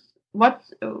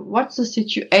the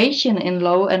situation in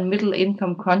low and middle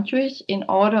income countries, in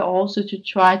order also to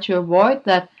try to avoid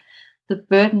that the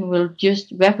burden will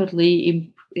just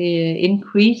rapidly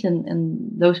increase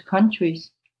in those countries.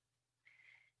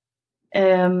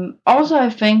 Also, I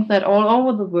think that all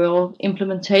over the world,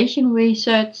 implementation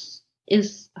research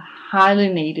is highly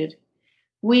needed.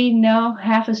 We now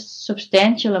have a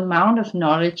substantial amount of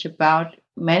knowledge about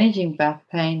managing back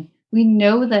pain. We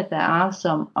know that there are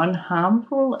some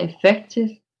unharmful, effective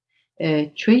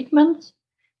treatments.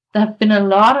 There have been a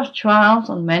lot of trials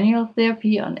on manual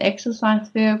therapy, on exercise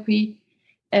therapy,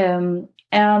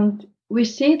 and we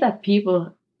see that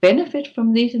people benefit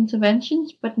from these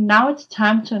interventions, but now it's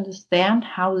time to understand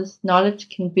how this knowledge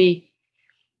can be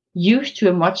used to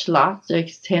a much larger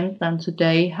extent than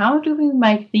today. How do we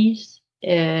make these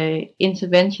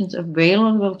interventions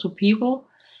available to people,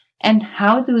 and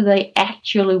how do they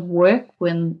actually work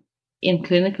when in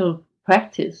clinical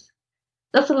practice?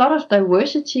 There's a lot of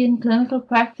diversity in clinical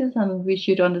practice, and we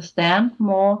should understand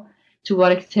more to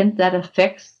what extent that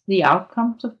affects the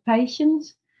outcomes of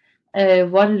patients,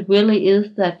 what it really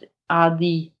is that are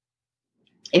the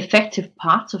effective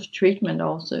parts of treatment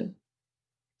also.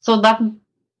 So that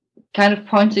kind of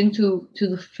points into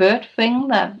the third thing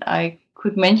that I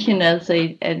could mention as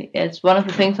one of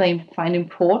the things I find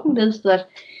important, is that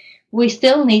we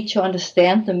still need to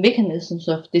understand the mechanisms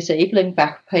of disabling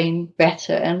back pain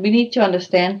better, and we need to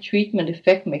understand treatment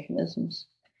effect mechanisms.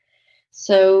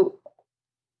 So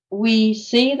we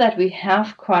see that we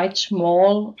have quite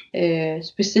small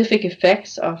specific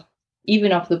effects of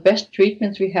even of the best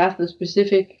treatments we have. The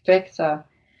specific effects are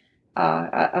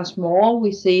small.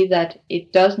 We see that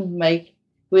it doesn't make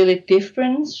really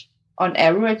difference on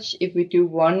average if we do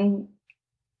one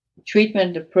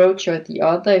treatment approach or the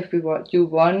other, if we do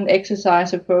one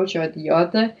exercise approach or the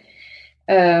other.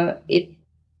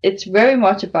 It's very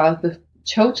much about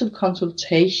total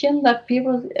consultation that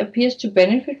people appears to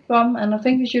benefit from, and I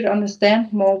think we should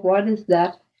understand more what is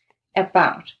that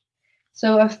about.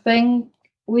 So I think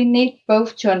we need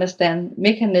both to understand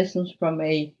mechanisms from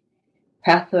a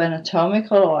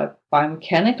pathoanatomical or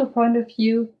biomechanical point of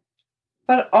view,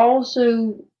 but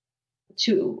also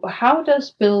to how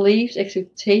does beliefs,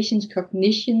 expectations,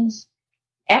 cognitions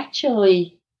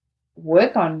actually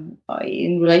work on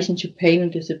in relation to pain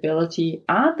and disability?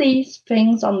 Are these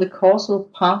things on the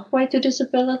causal pathway to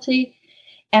disability?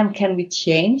 And can we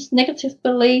change negative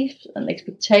beliefs and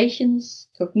expectations,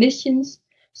 cognitions,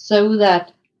 so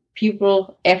that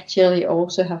people actually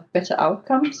also have better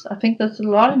outcomes? I think there's a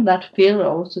lot in that field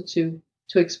also to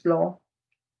explore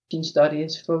in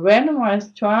studies for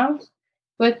randomized trials,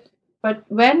 but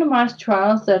randomized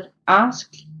trials that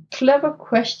ask clever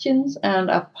questions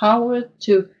and are powered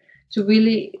to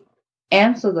really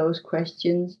answer those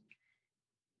questions.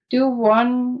 Do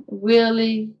one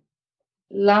really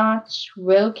large,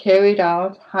 well carried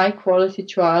out, high quality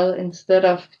trial instead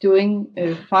of doing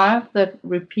 5 that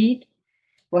repeat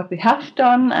what we have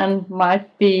done and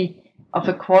might be of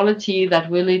a quality that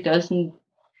really doesn't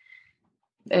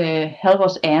help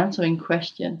us answering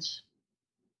questions.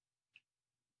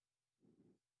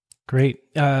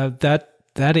 Great. That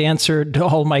answered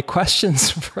all my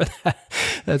questions for that.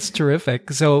 That's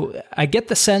terrific. So I get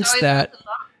the sense that a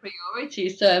lot of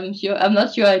priorities. I'm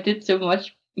not sure I did so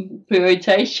much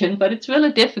prioritization, but it's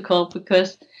really difficult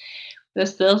because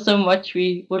there's still so much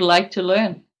we would like to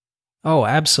learn. Oh,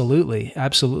 absolutely.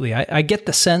 Absolutely. I get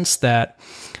the sense that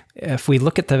if we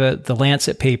look at the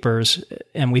Lancet papers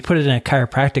and we put it in a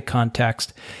chiropractic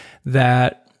context,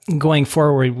 that going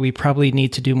forward, we probably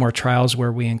need to do more trials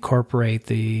where we incorporate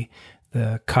the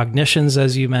cognitions,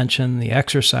 as you mentioned, the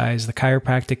exercise, the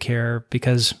chiropractic care,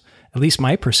 because at least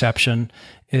my perception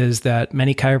is that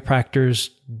many chiropractors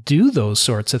do those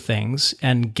sorts of things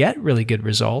and get really good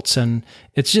results. And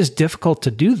it's just difficult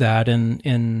to do that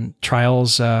in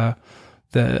trials, for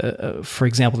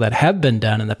example, that have been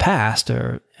done in the past,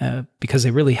 or because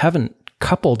they really haven't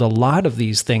coupled a lot of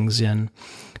these things in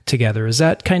together. Is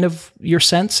that kind of your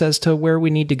sense as to where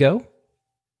we need to go?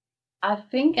 I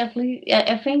think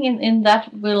in that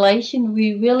relation,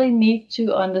 we really need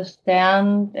to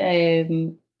understand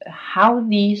how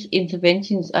these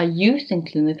interventions are used in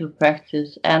clinical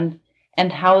practice and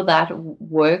how that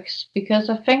works, because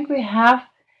I think we have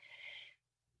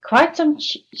quite some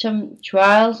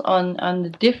trials on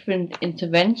the different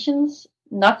interventions,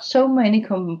 not so many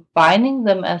combining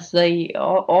them as they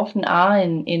often are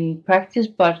in practice,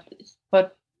 but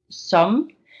some.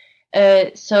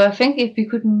 So I think if we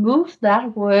could move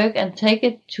that work and take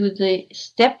it to the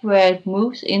step where it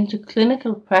moves into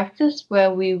clinical practice,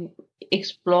 where we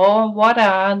explore what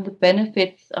are the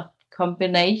benefits of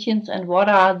combinations and what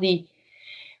are the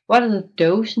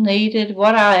dose needed,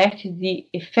 what are actually the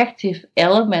effective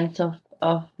elements of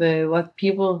what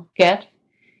people get.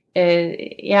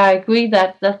 I agree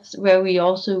that that's where we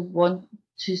also want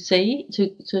to see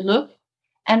to look,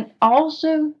 and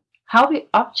also how we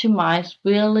optimize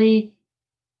really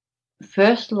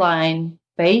first line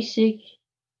basic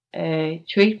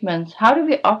treatments. How do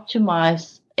we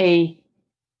optimize a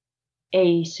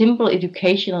simple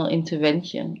educational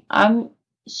intervention? I'm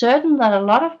certain that a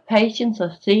lot of patients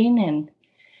are seen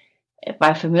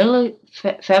by family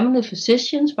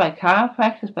physicians, by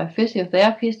chiropractors, by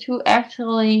physiotherapists who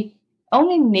actually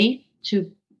only need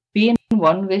to be in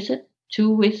 1 visit,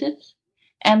 2 visits.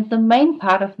 And the main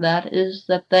part of that is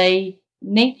that they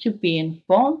need to be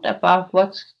informed about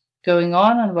what's going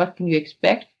on and what can you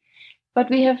expect.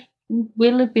 But we have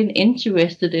really been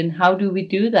interested in how do we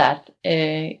do that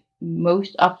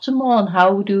most optimal, and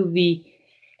how do we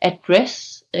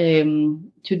address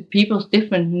to people's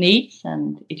different needs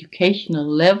and educational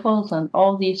levels and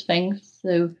all these things.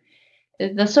 So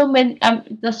there's so many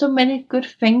good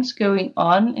things going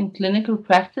on in clinical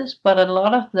practice, but a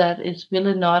lot of that is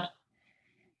really not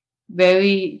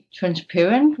very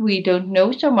transparent. We don't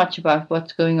know so much about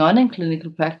what's going on in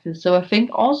clinical practice. So I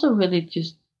think also really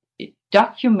just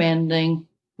documenting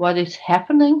what is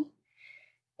happening.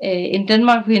 In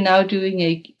Denmark, we're now doing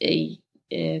a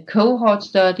cohort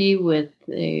study with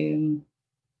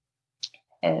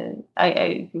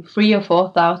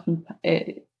 3,000 or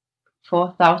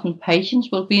 4,000 patients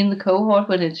will be in the cohort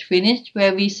when it's finished,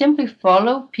 where we simply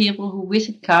follow people who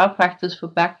visit chiropractors for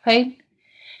back pain.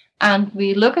 And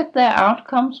we look at their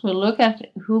outcomes, we look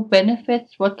at who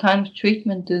benefits, what kind of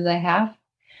treatment do they have,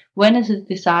 when is it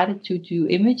decided to do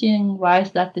imaging, why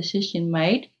is that decision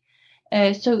made.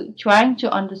 So trying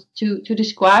to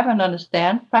describe and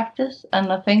understand practice, and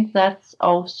I think that's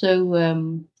also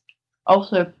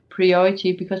a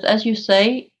priority because, as you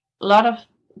say, a lot of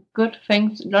good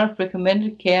things, a lot of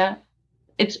recommended care,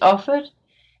 it's offered.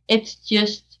 It's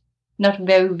just not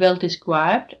very well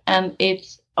described, and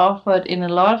it's offered in a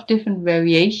lot of different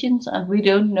variations, and we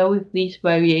don't know if these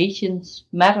variations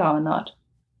matter or not.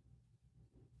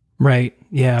 Right.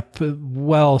 Yeah.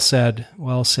 Well said.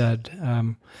 Well said.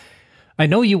 I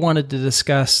know you wanted to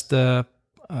discuss the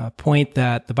point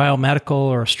that the biomedical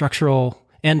or structural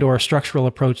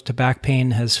approach to back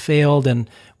pain has failed, and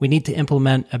we need to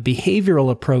implement a behavioral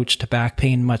approach to back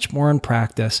pain much more in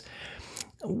practice.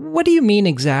 What do you mean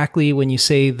exactly when you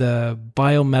say the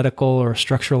biomedical or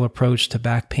structural approach to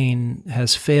back pain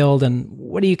has failed, and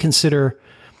what do you consider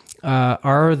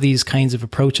are these kinds of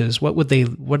approaches? What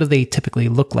do they typically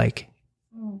look like?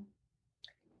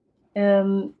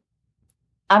 I'm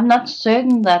not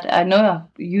certain that, I know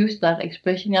I've used that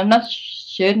expression, I'm not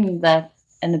certain that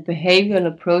a behavioral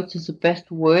approach is the best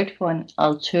word for an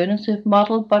alternative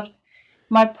model, but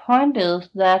my point is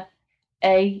that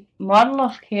a model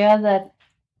of care that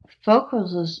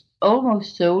focuses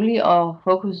almost solely or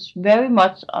focuses very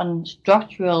much on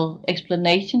structural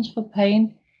explanations for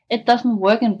pain, it doesn't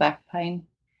work in back pain.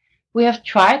 We have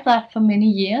tried that for many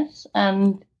years,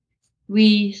 and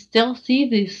we still see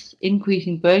this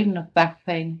increasing burden of back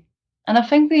pain. And I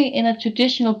think in a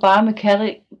traditional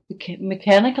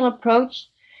biomechanical approach,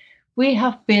 we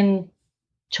have been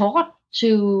taught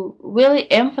to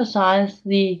really emphasize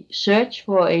the search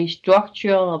for a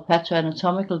structural or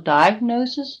pathoanatomical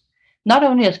diagnosis, not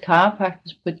only as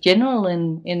chiropractors, but general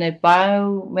in a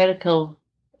biomedical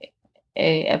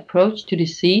approach to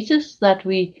diseases, that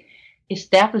we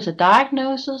establish a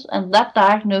diagnosis, and that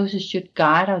diagnosis should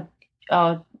guide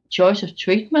our choice of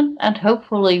treatment, and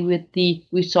hopefully with the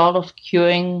result of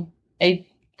curing a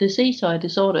disease or a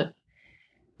disorder.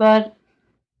 But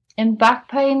in back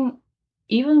pain,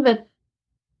 even with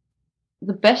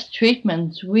the best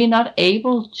treatments, we're not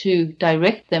able to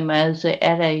direct them at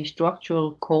a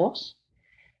structural cause,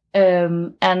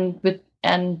 and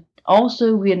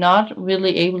also we're not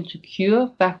really able to cure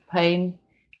back pain.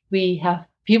 We have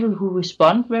people who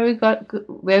respond very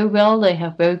well. They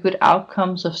have very good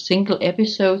outcomes of single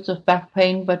episodes of back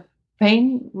pain, but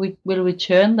pain will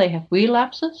return. They have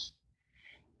relapses.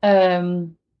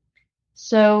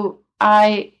 So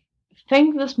I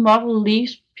think this model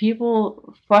leaves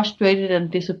people frustrated and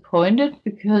disappointed,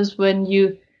 because when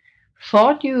you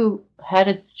thought you had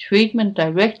a treatment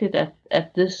directed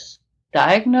at this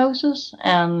diagnosis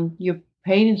and your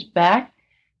pain is back,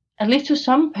 at least to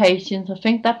some patients, I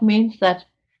think that means that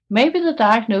maybe the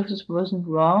diagnosis wasn't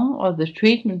wrong, or the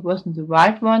treatment wasn't the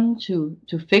right one to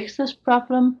fix this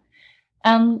problem,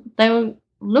 and they will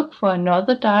look for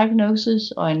another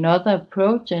diagnosis or another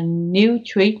approach and new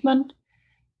treatment.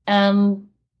 And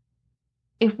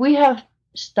if we have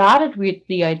started with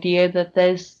the idea that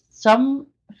there's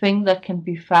something that can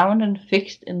be found and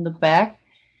fixed in the back,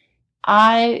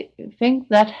 I think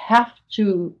that have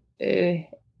to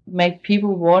make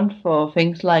people want for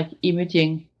things like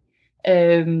imaging.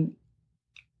 So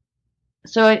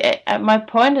my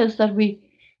point is that we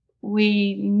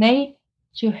need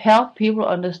to help people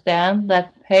understand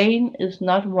that pain is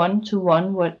not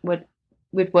one-to-one with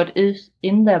what is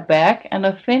in their back, and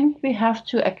I think we have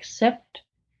to accept,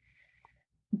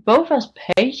 both as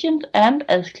patients and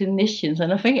as clinicians,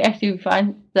 and I think actually we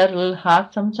find that a little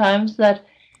hard sometimes, that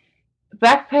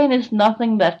back pain is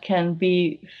nothing that can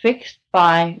be fixed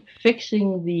by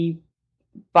fixing the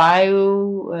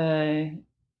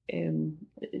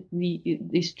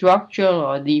the structural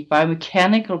or the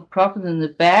biomechanical problem in the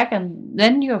back, and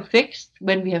then you're fixed.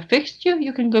 When we have fixed you,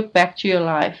 you can go back to your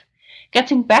life.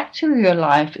 Getting back to your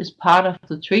life is part of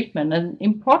the treatment, an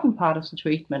important part of the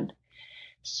treatment.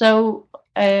 So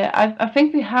I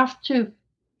think we have to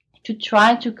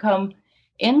try to come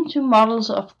into models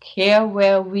of care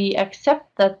where we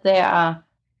accept that there are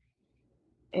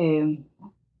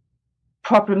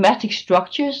problematic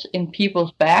structures in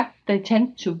people's back. They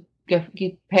tend to give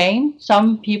pain.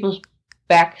 Some people's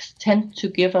backs tend to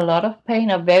give a lot of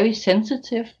pain, are very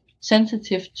sensitive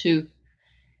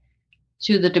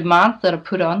to the demands that are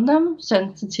put on them,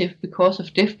 sensitive because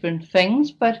of different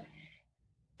things, but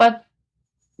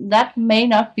that may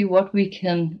not be what we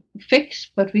can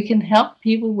fix, but we can help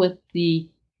people with the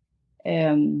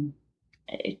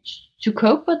to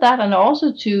cope with that, and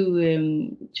also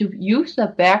to use their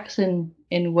backs in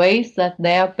ways that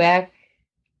their back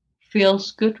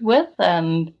feels good with,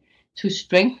 and to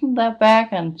strengthen their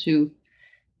back, and to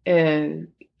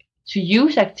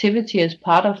use activity as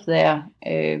part of their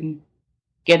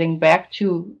getting back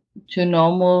to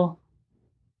normal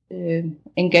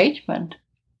engagement.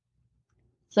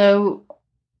 So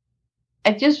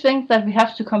I just think that we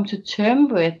have to come to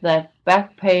terms with that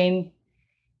back pain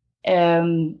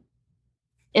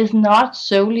is not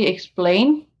solely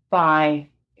explained by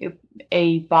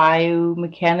a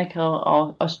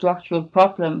biomechanical or structural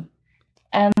problem.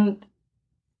 And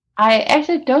I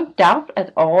actually don't doubt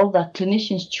at all that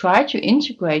clinicians try to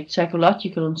integrate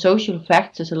psychological and social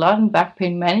factors a lot in back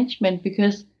pain management,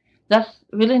 because that's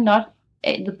really not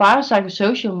the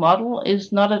biopsychosocial model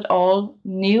is not at all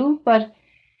new. But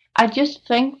I just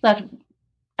think that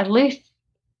at least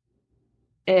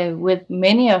with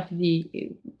many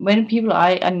people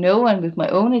I know, and with my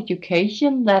own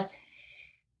education, that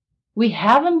we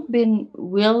haven't been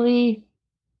really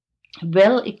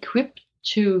well equipped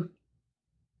to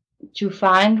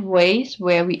find ways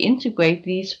where we integrate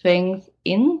these things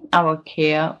in our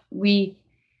care.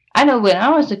 I know when I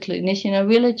was a clinician, I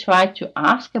really tried to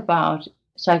ask about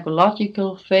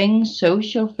psychological things,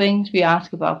 social things. We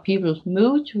ask about people's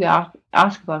moods. We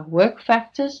ask about work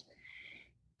factors,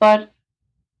 but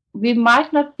we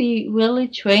might not be really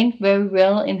trained very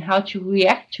well in how to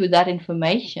react to that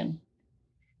information.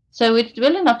 So it's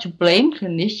really not to blame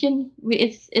clinician.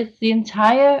 It's the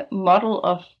entire model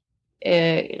of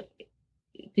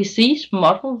disease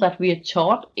model that we are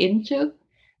taught into,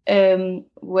 where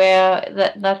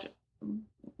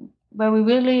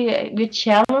we're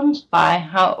challenged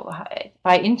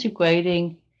by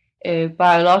integrating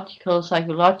biological,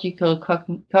 psychological,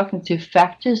 cognitive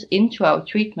factors into our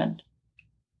treatment.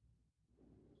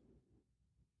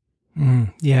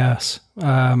 Yes.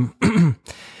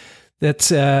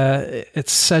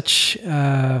 It's such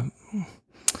a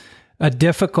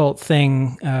difficult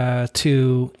thing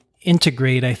to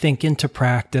integrate, I think, into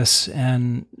practice.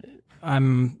 And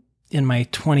I'm in my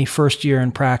 21st year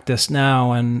in practice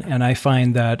now, and I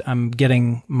find that I'm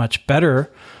getting much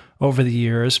better over the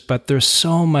years, but there's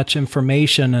so much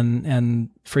information.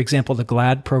 And for example, the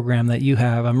GLAD program that you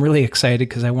have, I'm really excited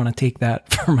because I want to take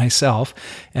that for myself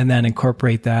and then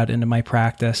incorporate that into my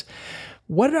practice.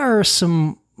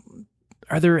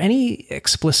 Are there any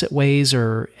explicit ways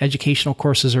or educational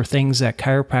courses or things that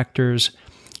chiropractors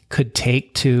could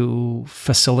take to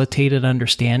facilitate an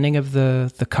understanding of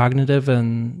the cognitive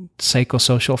and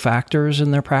psychosocial factors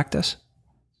in their practice?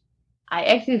 I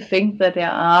actually think that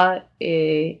there are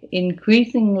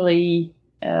increasingly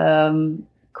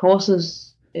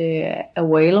courses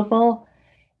available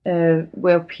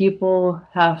where people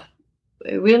have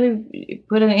really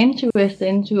put an interest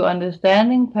into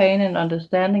understanding pain and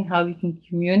understanding how we can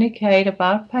communicate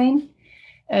about pain.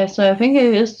 So I think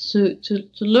it is to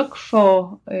look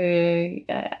for. I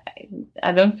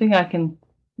don't think I can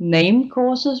name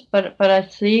courses, but I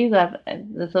see that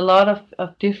there's a lot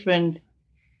of different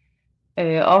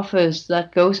offers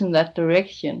that goes in that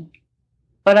direction.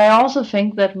 But I also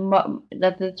think that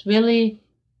that it's really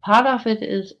part of it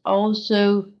is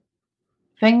also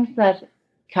things that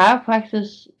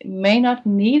chiropractors may not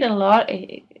need a lot.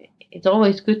 It's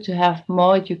always good to have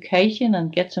more education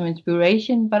and get some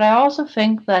inspiration, but I also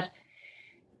think that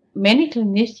many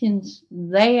clinicians,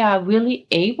 they are really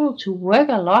able to work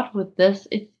a lot with this.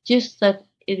 It's just that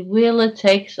it really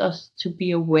takes us to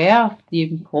be aware of the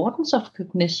importance of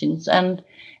cognitions and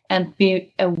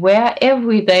be aware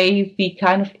every day the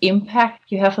kind of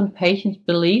impact you have on patients'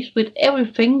 beliefs with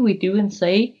everything we do and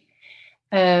say.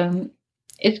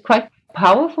 It's quite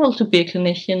powerful to be a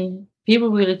clinician. People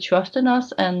really trust in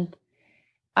us, and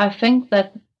I think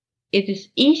that it is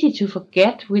easy to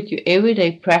forget with your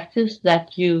everyday practice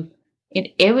that you, in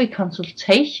every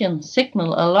consultation,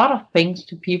 signal a lot of things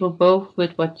to people, both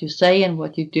with what you say and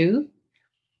what you do.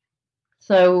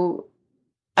 So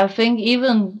I think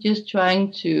even just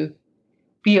trying to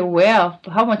be aware of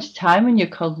how much time in your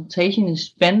consultation is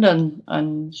spent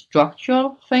on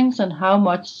structural things and how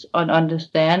much on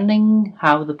understanding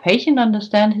how the patient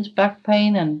understands his back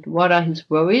pain and what are his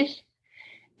worries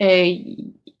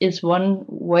is one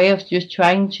way of just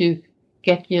trying to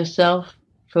get yourself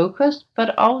focused,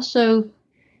 but also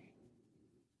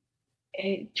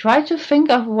try to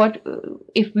think of what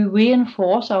if we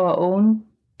reinforce our own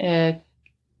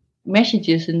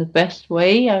messages in the best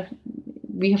way.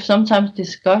 We have sometimes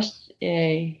discussed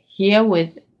here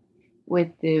with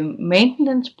the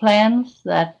maintenance plans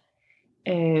that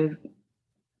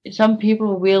some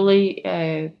people really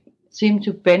seem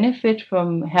to benefit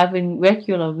from having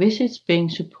regular visits being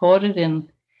supported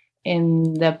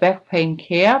in their back pain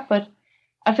care. But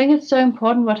I think it's so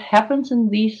important what happens in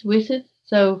these visits.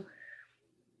 So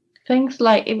things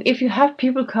like if you have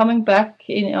people coming back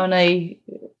on a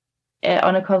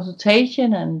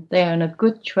consultation and they're on a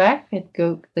good track, they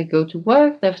go to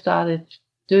work, they've started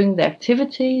doing the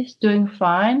activities, doing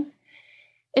fine.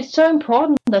 It's so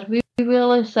important that we We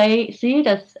really see it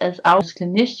as our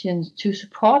clinicians to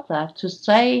support that, to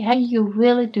say, hey, you're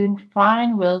really doing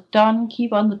fine, well done,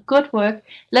 keep on the good work,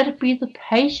 let it be the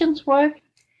patient's work,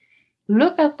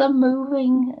 look at them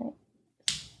moving,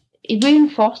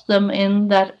 reinforce them in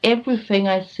that everything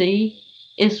I see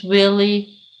is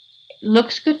really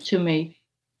looks good to me.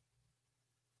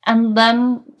 And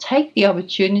then take the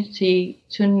opportunity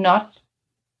to not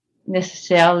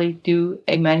necessarily do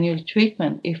a manual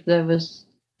treatment if there was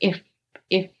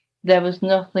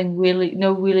nothing really,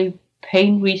 no really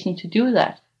pain reason to do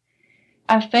that.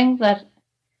 I think that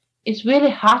it's really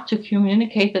hard to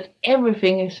communicate that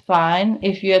everything is fine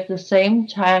if you at the same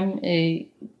time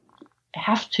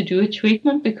have to do a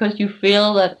treatment, because you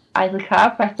feel that as a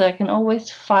chiropractor I can always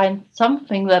find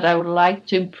something that I would like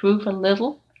to improve a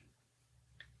little.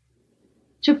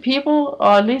 To people,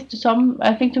 or at least to some,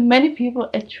 I think to many people,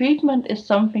 a treatment is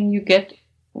something you get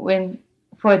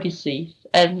for a disease,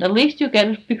 and at least you get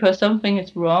it because something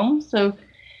is wrong. So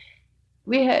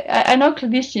I know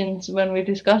clinicians, when we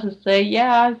discuss it, say,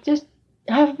 yeah,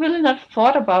 I have really not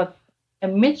thought about a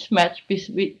mismatch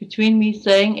between me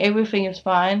saying everything is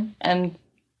fine and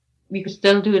we could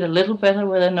still do it a little better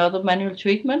with another manual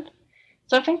treatment.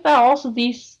 So I think there are also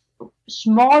these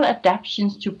small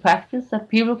adaptations to practice that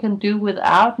people can do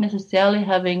without necessarily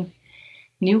having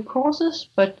new courses,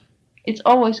 but it's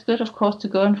always good, of course, to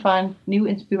go and find new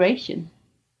inspiration.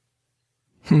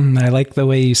 I like the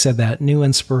way you said that, new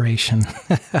inspiration.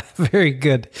 Very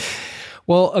good.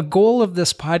 Well, a goal of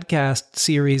this podcast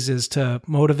series is to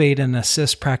motivate and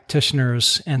assist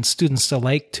practitioners and students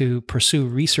alike to pursue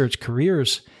research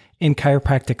careers in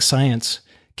chiropractic science.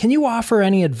 Can you offer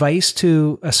any advice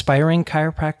to aspiring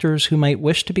chiropractors who might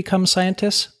wish to become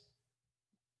scientists?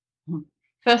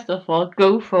 First of all,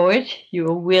 go for it.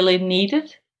 You really need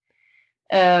it.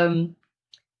 And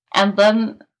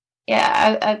then,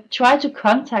 I try to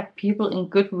contact people in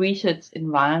good research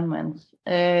environments.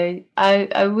 I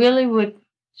really would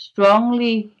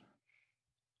strongly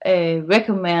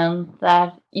recommend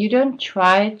that you don't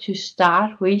try to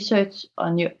start research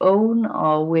on your own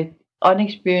or with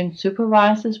unexperienced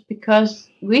supervisors, because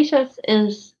research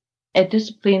is a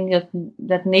discipline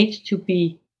that needs to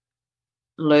be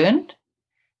learned.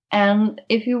 And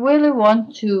if you really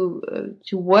want to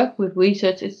work with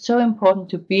research, it's so important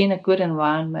to be in a good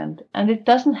environment. And it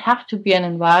doesn't have to be an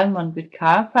environment with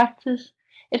chiropractors.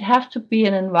 It has to be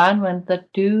an environment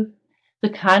that do the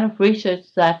kind of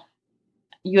research that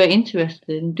you are interested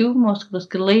in. Do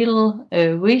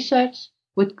musculoskeletal research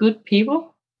with good people.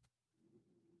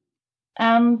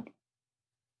 And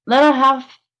then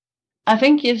I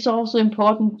think it's also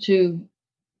important to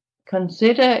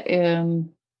consider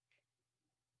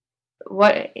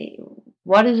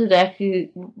what is it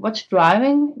actually, what's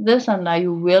driving this, and are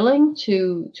you willing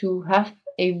to have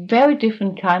a very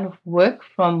different kind of work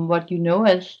from what you know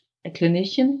as a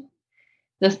clinician?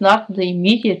 There's not the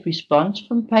immediate response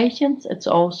from patients. It's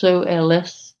also a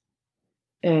less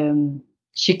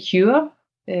secure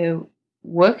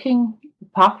working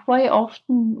pathway.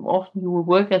 Often you will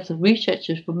work as a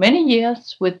researcher for many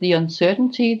years with the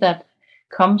uncertainty that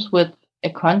comes with a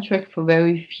contract for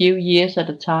very few years at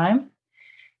a time,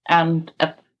 and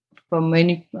for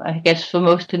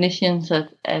most clinicians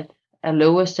at a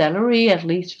lower salary, at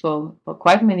least for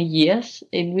quite many years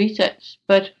in research.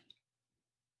 But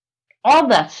all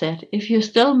that said, if you're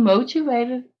still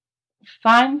motivated,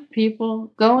 find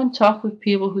people, go and talk with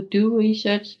people who do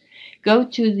research, go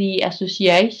to the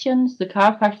associations, the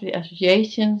chiropractic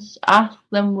associations, ask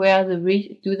them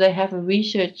do they have a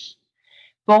research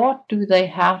board, do they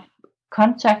have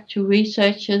contact to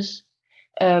researchers.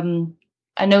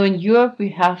 I know in Europe we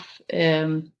have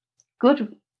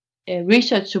good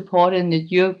research support in the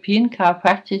European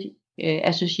Chiropractic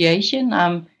Association.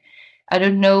 I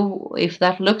don't know if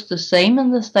that looks the same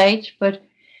in the States, but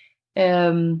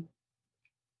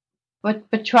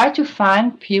try to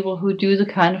find people who do the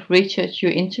kind of research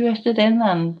you're interested in,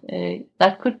 and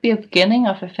that could be a beginning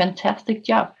of a fantastic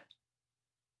job.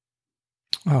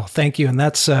 Oh, thank you. And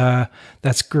that's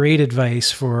great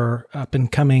advice for up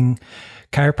and coming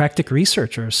chiropractic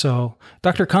researchers. So,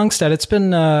 Dr. Kongstad, it's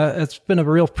been a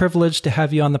real privilege to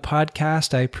have you on the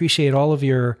podcast. I appreciate all of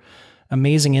your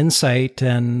amazing insight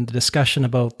and discussion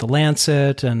about the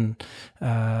Lancet and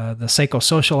the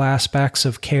psychosocial aspects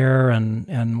of care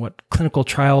and what clinical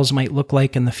trials might look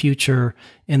like in the future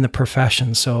in the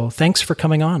profession. So thanks for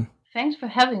coming on. Thanks for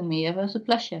having me. It was a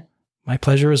pleasure. My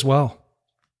pleasure as well.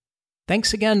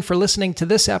 Thanks again for listening to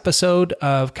this episode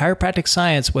of Chiropractic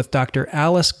Science with Dr.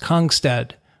 Alice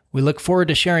Kongstad. We look forward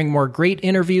to sharing more great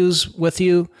interviews with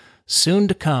you soon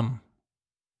to come.